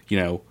that's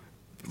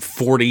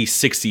 40,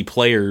 60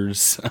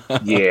 players.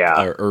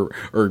 Yeah.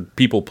 or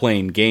people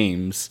playing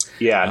games.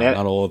 Yeah,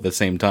 not all at the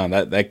same time.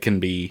 That can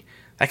be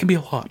a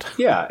lot.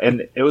 Yeah,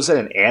 and it was at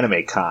an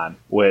anime con,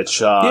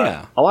 which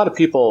a lot of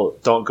people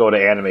don't go to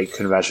anime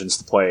conventions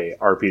to play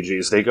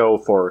RPGs. They go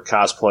for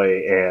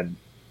cosplay and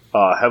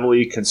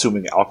heavily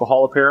consuming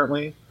alcohol,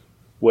 apparently,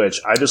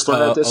 which I just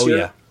learned that this year.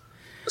 Yeah.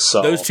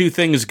 So those two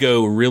things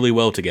go really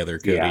well together,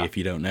 Cody, if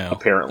you don't know.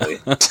 Apparently.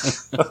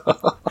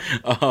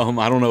 I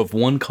don't know if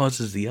one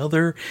causes the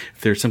other,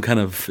 if there's some kind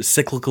of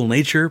cyclical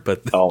nature,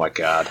 but oh my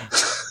god.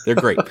 They're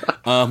great.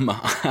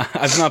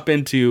 I've not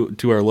been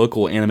to our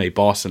local Anime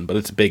Boston, but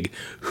it's a big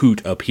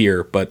hoot up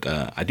here. But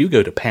I do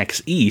go to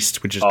PAX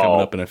East, which is coming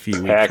up in a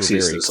few weeks. PAX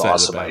East is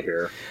awesome, I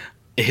hear.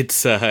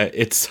 It's a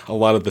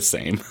lot of the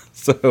same.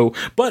 So,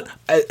 but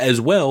as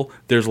well,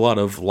 there's a lot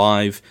of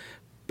live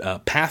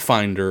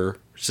Pathfinder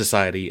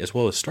Society as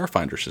well as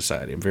Starfinder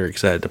Society. I'm very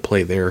excited to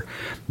play there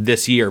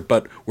this year,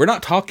 but we're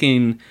not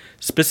talking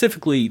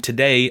specifically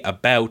today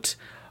about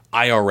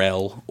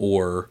IRL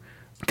or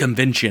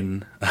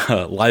convention,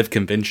 live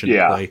convention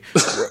play.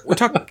 We're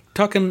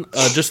talking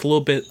just a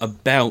little bit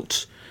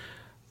about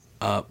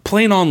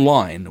playing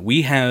online.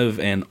 We have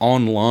an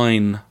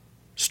online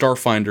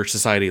Starfinder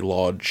Society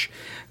Lodge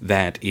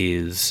that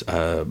is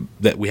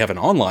that we have an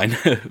online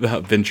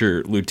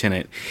venture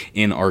lieutenant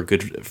in our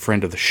good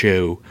friend of the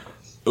show,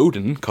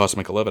 Odin,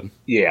 Cosmic 11.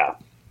 Yeah.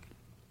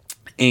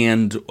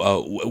 And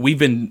we've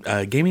been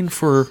gaming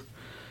for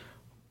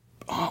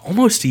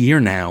almost a year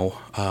now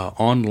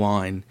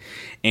online.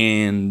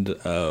 And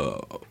I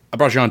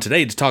brought you on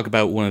today to talk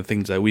about one of the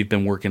things that we've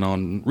been working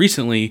on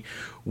recently,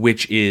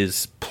 which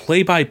is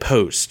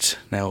play-by-post.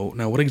 Now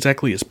what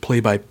exactly is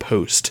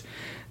play-by-post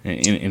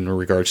in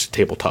regards to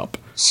tabletop?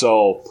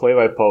 So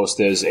play-by-post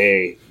is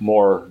a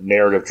more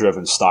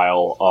narrative-driven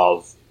style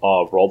of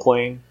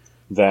role-playing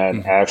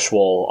than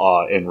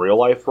actual in real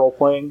life role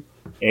playing,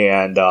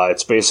 and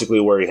it's basically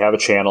where you have a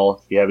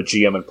channel, you have a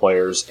GM and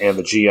players, and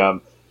the GM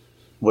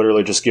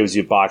literally just gives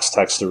you box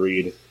text to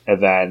read,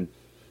 and then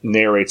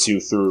narrates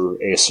you through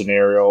a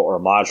scenario or a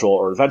module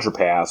or adventure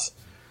path,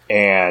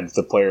 and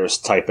the players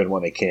type in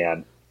when they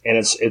can, and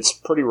it's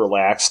pretty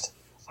relaxed.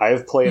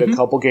 I've played a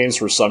couple games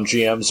where some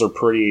GMs are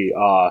pretty.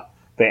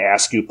 They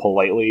ask you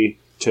politely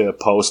to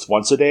post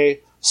once a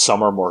day.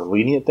 Some are more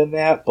lenient than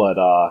that,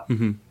 but.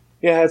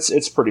 Yeah,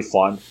 it's pretty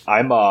fun.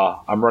 I'm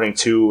running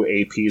 2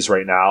 APs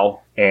right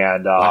now,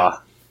 and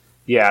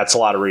yeah, it's a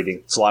lot of reading.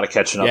 It's a lot of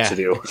catching up to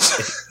do.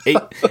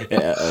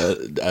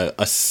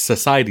 A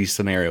society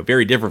scenario,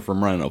 very different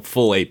from running a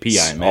full AP,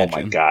 I imagine. Oh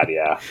my god,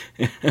 yeah.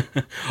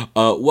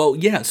 Well,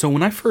 yeah. So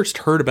when I first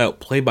heard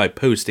about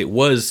play-by-post, it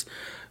was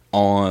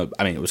on.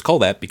 I mean, it was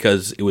called that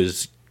because it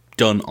was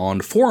done on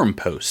forum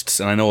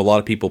posts, and I know a lot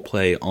of people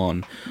play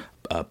on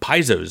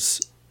Paizo's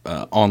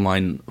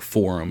online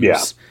forums.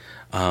 Yeah.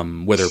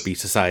 Whether it be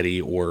society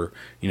or,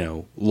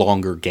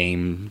 longer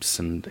games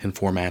and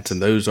formats.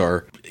 And those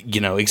are,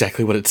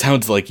 exactly what it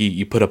sounds like.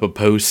 You put up a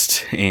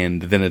post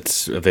and then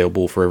it's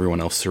available for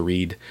everyone else to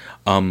read.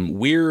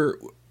 We're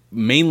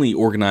mainly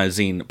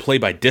organizing play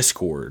by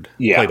Discord,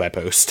 play by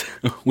post,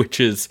 which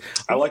is...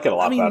 I like it a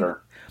lot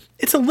better.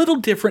 It's a little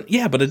different,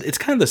 but it's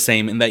kind of the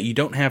same in that you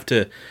don't have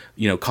to,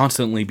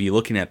 constantly be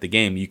looking at the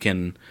game. You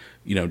can,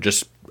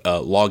 just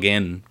log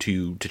in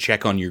to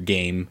check on your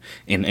game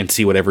and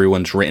see what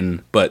everyone's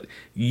written. But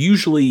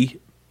usually,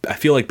 I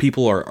feel like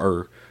people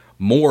are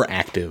more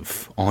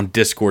active on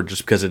Discord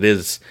just because it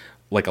is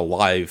like a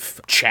live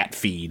chat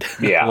feed,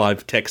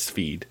 live text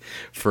feed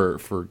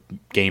for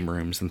game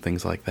rooms and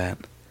things like that.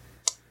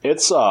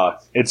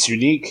 It's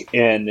unique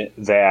in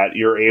that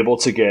you're able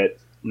to get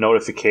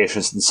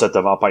notifications and set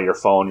them up on your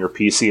phone, your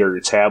PC, or your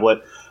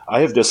tablet.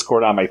 I have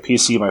Discord on my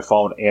PC, my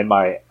phone, and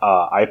my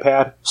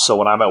iPad. So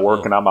when I'm at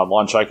work and I'm on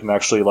lunch, I can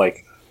actually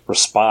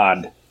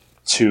respond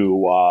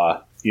to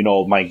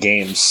my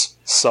games.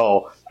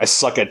 So I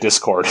suck at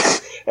Discord.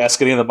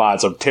 Ask any of the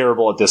mods. I'm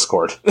terrible at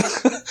Discord.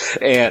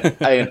 And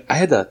I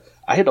had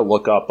to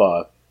look up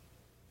a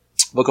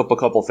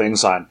couple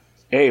things on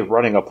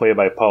running a play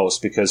by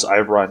post, because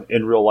I've run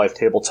in real life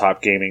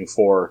tabletop gaming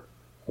for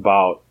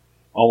about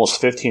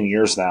almost 15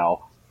 years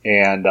now,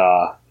 and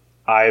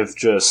I've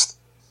just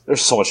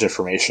there's so much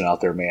information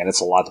out there, man.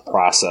 It's a lot to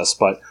process,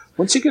 but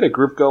once you get a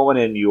group going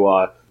and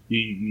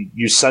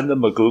you send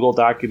them a Google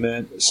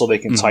document so they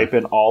can type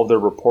in all their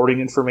reporting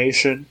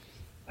information,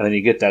 and then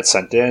you get that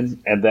sent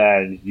in, and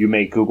then you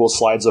make Google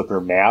slides of your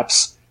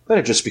maps, then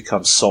it just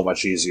becomes so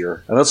much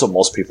easier. And that's what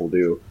most people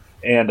do.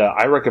 And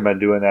I recommend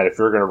doing that if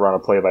you're going to run a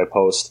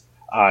play-by-post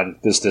on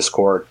this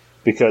Discord,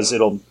 because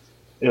it'll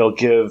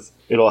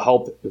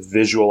help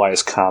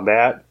visualize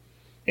combat,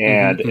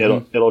 and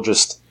it'll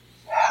just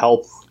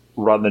help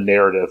run the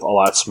narrative a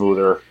lot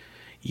smoother.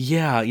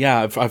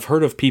 Yeah. I've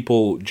heard of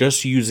people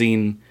just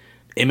using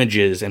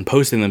images and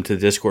posting them to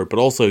the Discord, but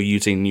also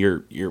using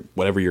your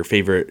whatever your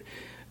favorite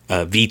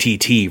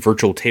VTT,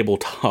 virtual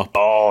tabletop.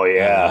 Oh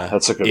yeah,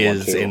 that's a good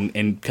one too.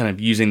 And kind of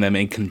using them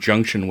in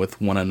conjunction with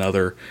one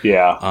another.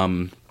 Yeah.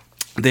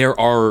 There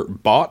are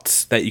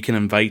bots that you can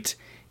invite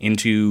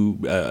into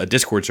a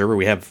Discord server.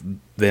 We have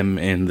them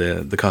in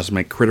the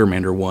Cosmic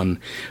Crittermander one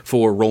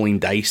for rolling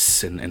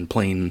dice and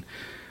playing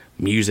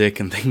music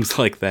and things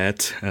like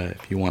that.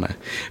 If you want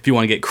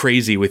to get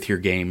crazy with your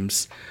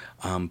games.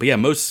 But yeah,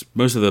 most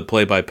of the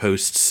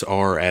play-by-posts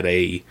are at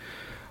a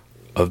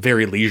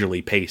very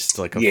leisurely pace,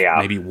 like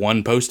maybe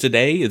one post a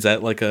day. Is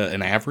that like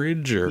an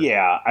average? Or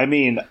yeah, I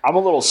mean, I'm a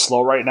little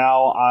slow right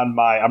now on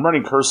I'm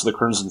running Curse of the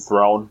Crimson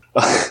Throne.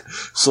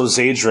 So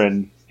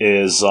Zadrin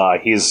is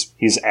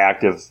he's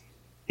active.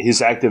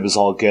 He's active as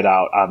all get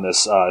out on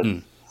this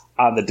on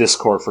the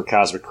Discord for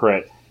Cosmic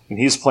Crit, and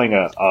he's playing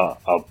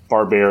a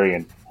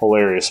barbarian.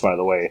 Hilarious, by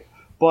the way.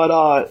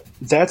 But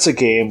that's a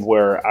game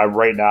where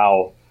right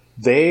now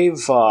they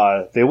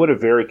went a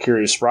very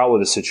curious route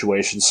with the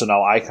situation. So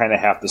now I kind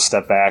of have to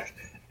step back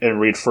and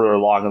read further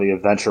along on the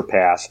adventure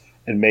path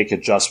and make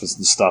adjustments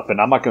and stuff. And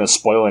I'm not going to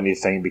spoil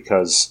anything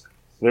because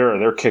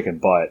they're kicking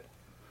butt.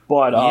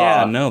 But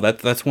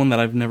that's one that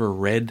I've never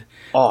read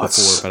before.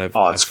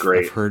 But it's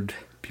great. I've heard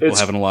people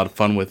having a lot of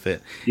fun with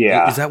it.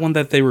 Yeah, is that one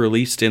that they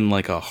released in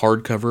like a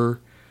hardcover?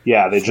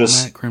 Yeah, they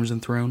just Crimson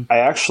Throne.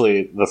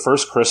 The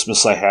first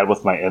Christmas I had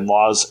with my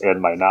in-laws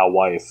and my now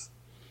wife,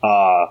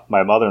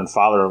 my mother and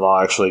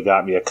father-in-law actually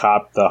got me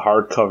the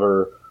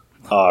hardcover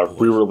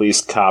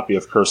re-released copy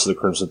of Curse of the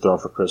Crimson Throne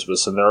for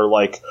Christmas, and they're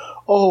like,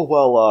 "Oh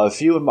well,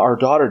 if you and our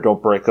daughter don't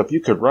break up,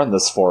 you could run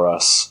this for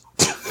us."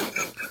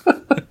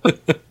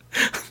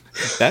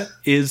 That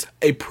is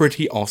a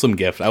pretty awesome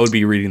gift. I would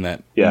be reading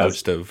that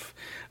most of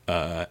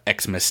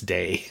Xmas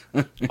Day.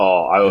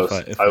 I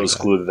was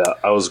glued to that.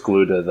 I was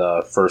glued to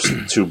the first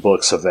 2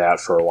 books of that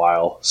for a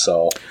while.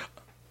 So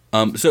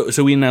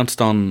we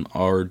announced on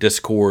our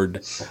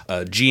Discord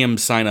GM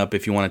sign up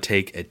if you want to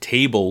take a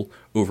table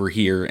over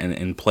here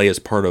and play as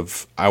part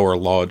of our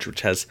lodge,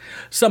 which has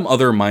some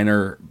other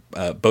minor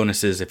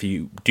bonuses if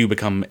you do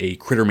become a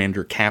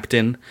Crittermander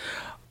captain.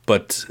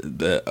 But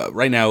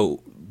right now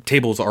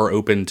tables are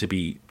open to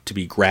be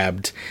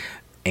grabbed,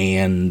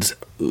 and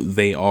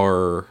they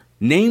are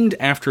named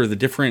after the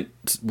different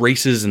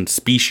races and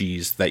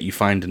species that you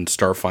find in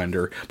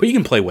Starfinder, but you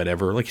can play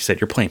whatever. Like you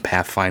said, you're playing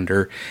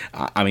Pathfinder.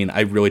 I mean,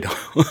 I really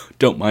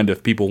don't mind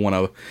if people want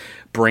to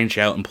branch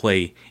out and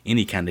play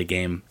any kind of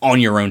game on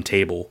your own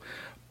table.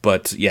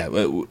 But yeah,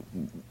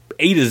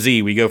 A to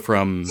Z, we go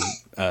from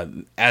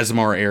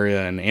Azmar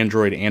area and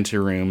Android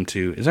Anteroom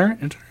to... Is there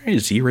any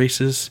Z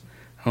races?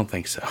 I don't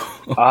think so.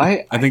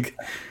 I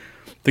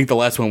think the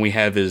last one we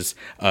have is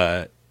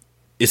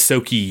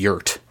Isoki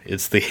Yurt.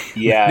 It's the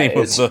name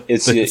it's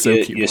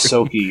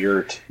Isoki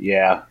Yurt.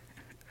 Yeah,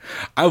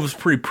 I was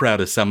pretty proud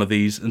of some of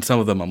these, and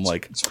some of them I'm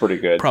like, it's pretty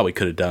good. Probably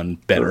could have done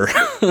better.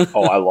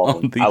 Oh, I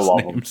love them. I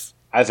love them.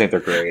 I think they're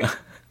great.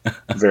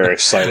 I'm very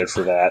excited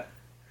for that.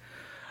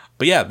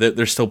 But yeah,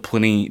 there's still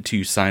plenty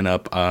to sign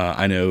up.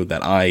 I know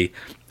that I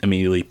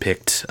immediately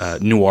picked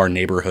Noir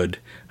Neighborhood.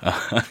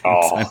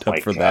 Signed up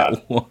for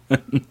that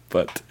one.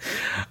 But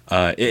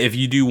if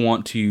you do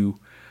want to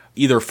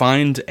either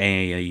find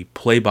a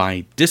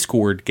play-by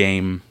Discord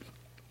game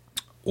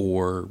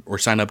or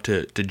sign up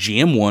to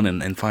GM one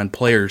and find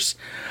players,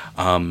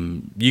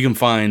 you can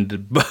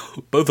find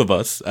both of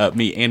us,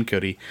 me and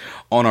Cody,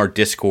 on our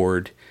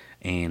Discord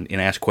and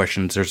ask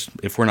questions. There's,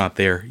 if we're not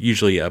there,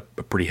 usually a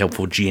pretty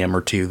helpful GM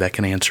or two that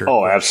can answer.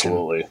 Oh,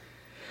 absolutely.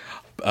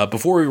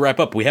 Before we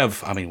wrap up, we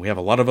have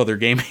a lot of other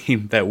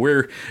gaming that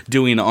we're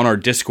doing on our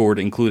Discord,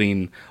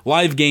 including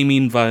live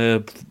gaming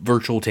via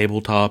virtual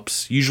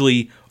tabletops,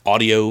 usually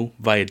audio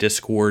via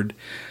Discord,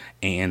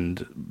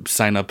 and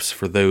signups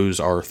for those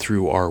are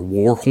through our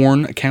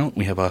Warhorn account.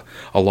 We have a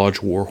Lodge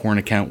Warhorn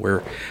account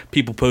where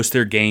people post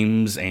their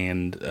games,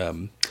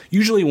 and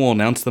usually we'll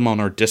announce them on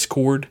our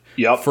Discord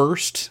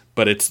first,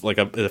 but it's like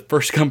a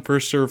first come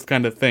first serve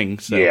kind of thing.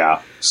 So.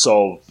 Yeah,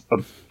 so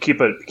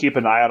keep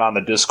an eye out on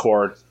the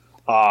Discord.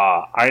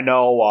 I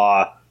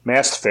know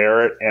Masked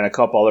Ferret and a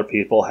couple other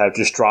people have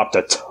just dropped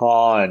a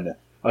ton,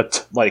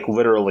 like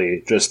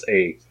literally just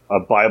a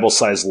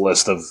Bible-sized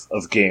list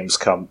of games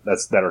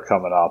that are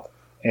coming up.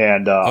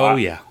 And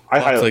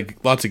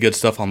lots of good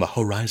stuff on the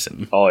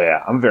horizon. Oh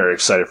yeah, I'm very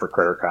excited for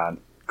CritterCon.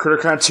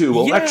 Criticon 2,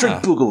 Electric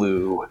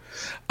Boogaloo.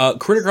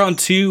 Criticon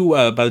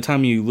 2, by the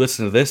time you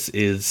listen to this,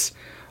 is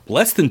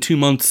less than 2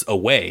 months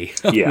away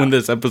when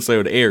this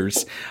episode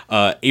airs.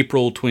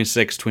 April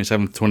 26th,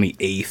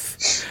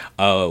 27th,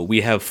 28th.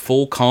 We have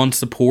full con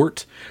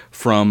support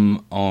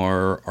from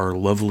our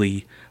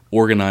lovely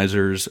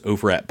organizers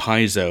over at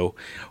Paizo,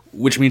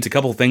 which means a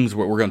couple of things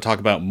we're going to talk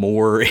about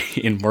more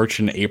in March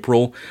and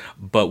April,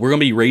 but we're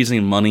going to be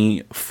raising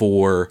money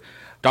for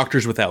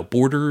Doctors Without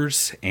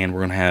Borders, and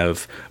we're going to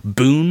have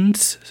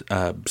boons,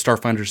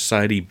 Starfinder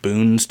Society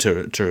boons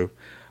to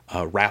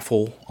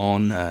raffle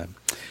on,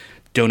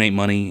 donate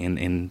money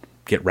and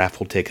get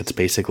raffle tickets,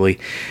 basically.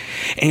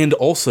 And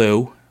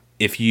also,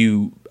 if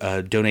you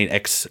donate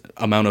X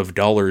amount of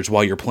dollars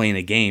while you're playing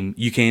a game,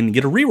 you can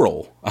get a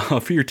reroll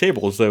for your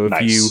table. So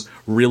if you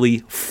really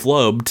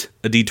flubbed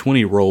a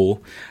D20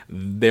 roll,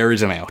 there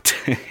is an out.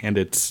 And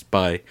it's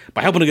by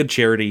helping a good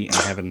charity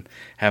and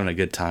having a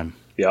good time.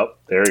 Yep,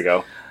 there you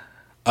go.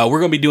 We're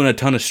going to be doing a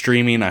ton of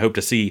streaming. I hope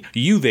to see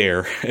you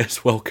there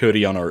as well,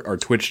 Cody, on our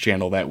Twitch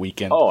channel that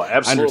weekend. Oh,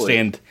 absolutely. I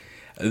understand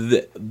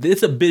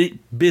it's a bit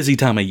busy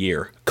time of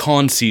year.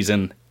 Con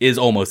season is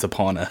almost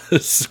upon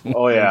us.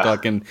 Oh, yeah. We're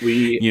talking,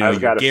 your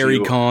Gary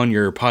Con,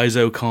 your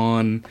Paizo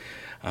Con.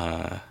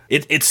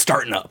 It's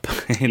starting up.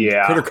 And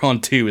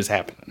CritterCon 2 is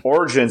happening.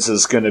 Origins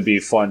is going to be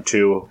fun,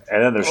 too.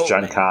 And then there's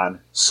Gen Con.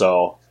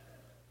 So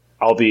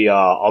I'll be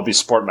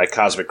sporting my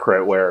Cosmic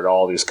Crit wear at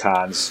all these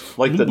cons,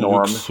 like the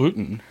norm.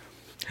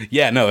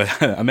 Yeah, no,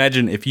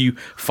 imagine if you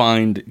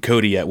find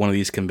Cody at one of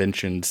these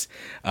conventions.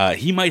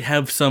 He might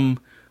have some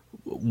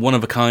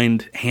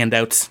one-of-a-kind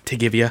handouts to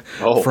give you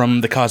from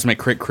the Cosmic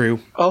Crit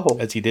crew,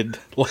 as he did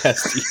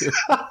last year.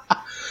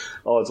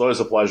 Oh, it's always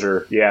a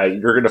pleasure. Yeah,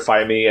 you're going to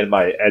find me in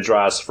my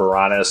Edros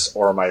Varanus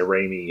or my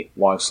Raimi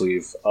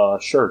long-sleeve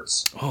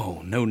shirts.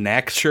 Oh, no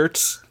Nax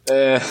shirts?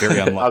 Very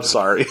unlucky. I'm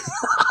sorry.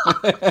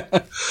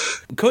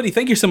 Cody,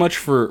 thank you so much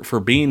for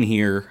being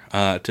here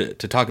to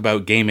talk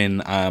about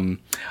gaming.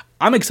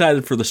 I'm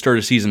excited for the start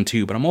of Season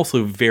 2, but I'm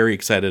also very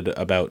excited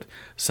about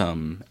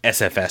some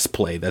SFS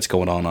play that's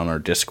going on our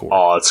Discord.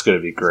 Oh, it's going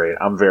to be great.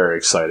 I'm very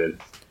excited.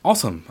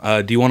 Awesome.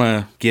 Do you want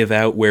to give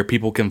out where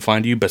people can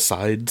find you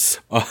besides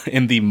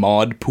in the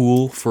mod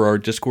pool for our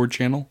Discord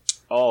channel?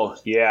 Oh,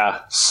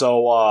 yeah.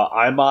 So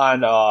I'm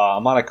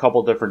on a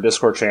couple different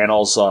Discord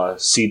channels,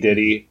 C.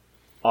 Diddy.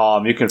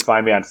 You can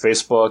find me on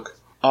Facebook.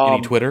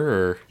 Any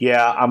Twitter? Or?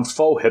 Yeah, I'm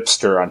faux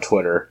hipster on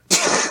Twitter.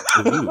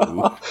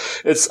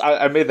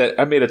 I made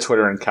a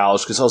Twitter in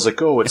college because I was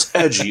like, oh, it's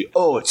edgy,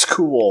 oh, it's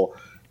cool,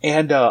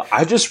 and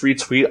I just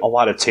retweet a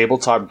lot of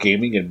tabletop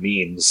gaming and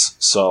memes.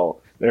 So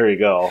there you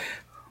go.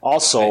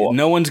 Also,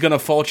 no one's gonna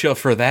fault you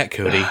for that,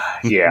 Cody.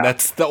 Yeah,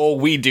 that's all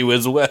we do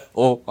as well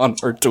on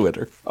our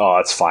Twitter. Oh,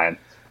 that's fine.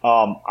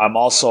 I'm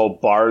also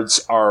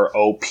Bards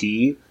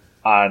ROP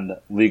on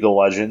League of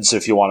Legends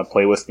if you want to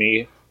play with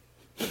me,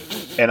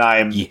 and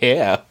I'm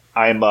DERERM.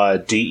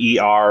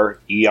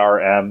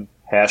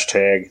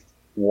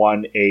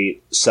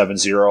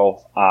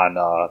 #1870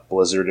 on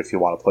Blizzard if you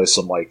want to play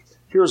some like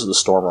Heroes of the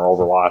Storm or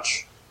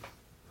Overwatch.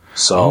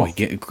 So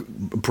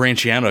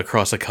branching out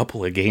across a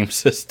couple of game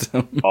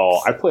systems. Oh,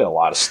 I play a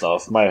lot of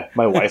stuff. My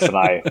wife and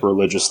I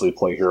religiously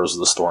play Heroes of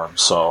the Storm.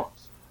 So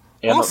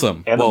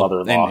awesome. And the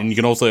mother-in-law. And you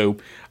can also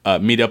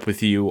meet up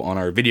with you on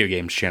our video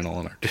games channel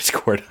on our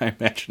Discord, I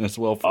imagine as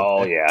well.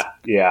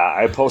 Yeah.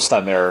 I post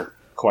on there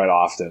quite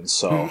often,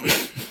 so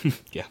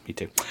yeah, me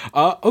too.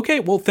 Okay,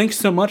 well, thanks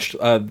so much.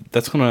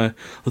 Let's gonna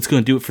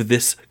do it for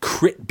this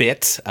crit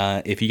bit.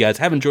 If you guys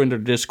haven't joined our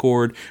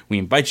Discord, we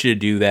invite you to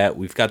do that.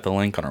 We've got the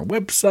link on our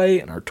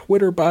website and our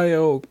Twitter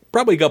bio,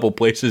 probably a couple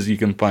places you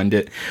can find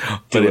it.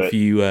 But if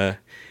you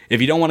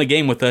don't want to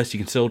game with us, you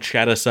can still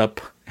chat us up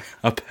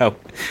about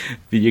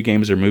video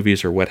games or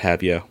movies or what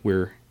have you.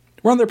 We're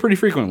on there pretty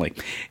frequently.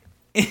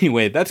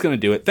 Anyway, that's gonna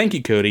do it. Thank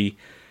you, Cody.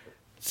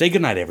 Say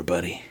goodnight,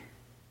 everybody.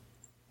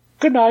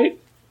 Good night.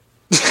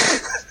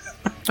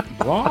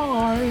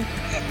 Bye.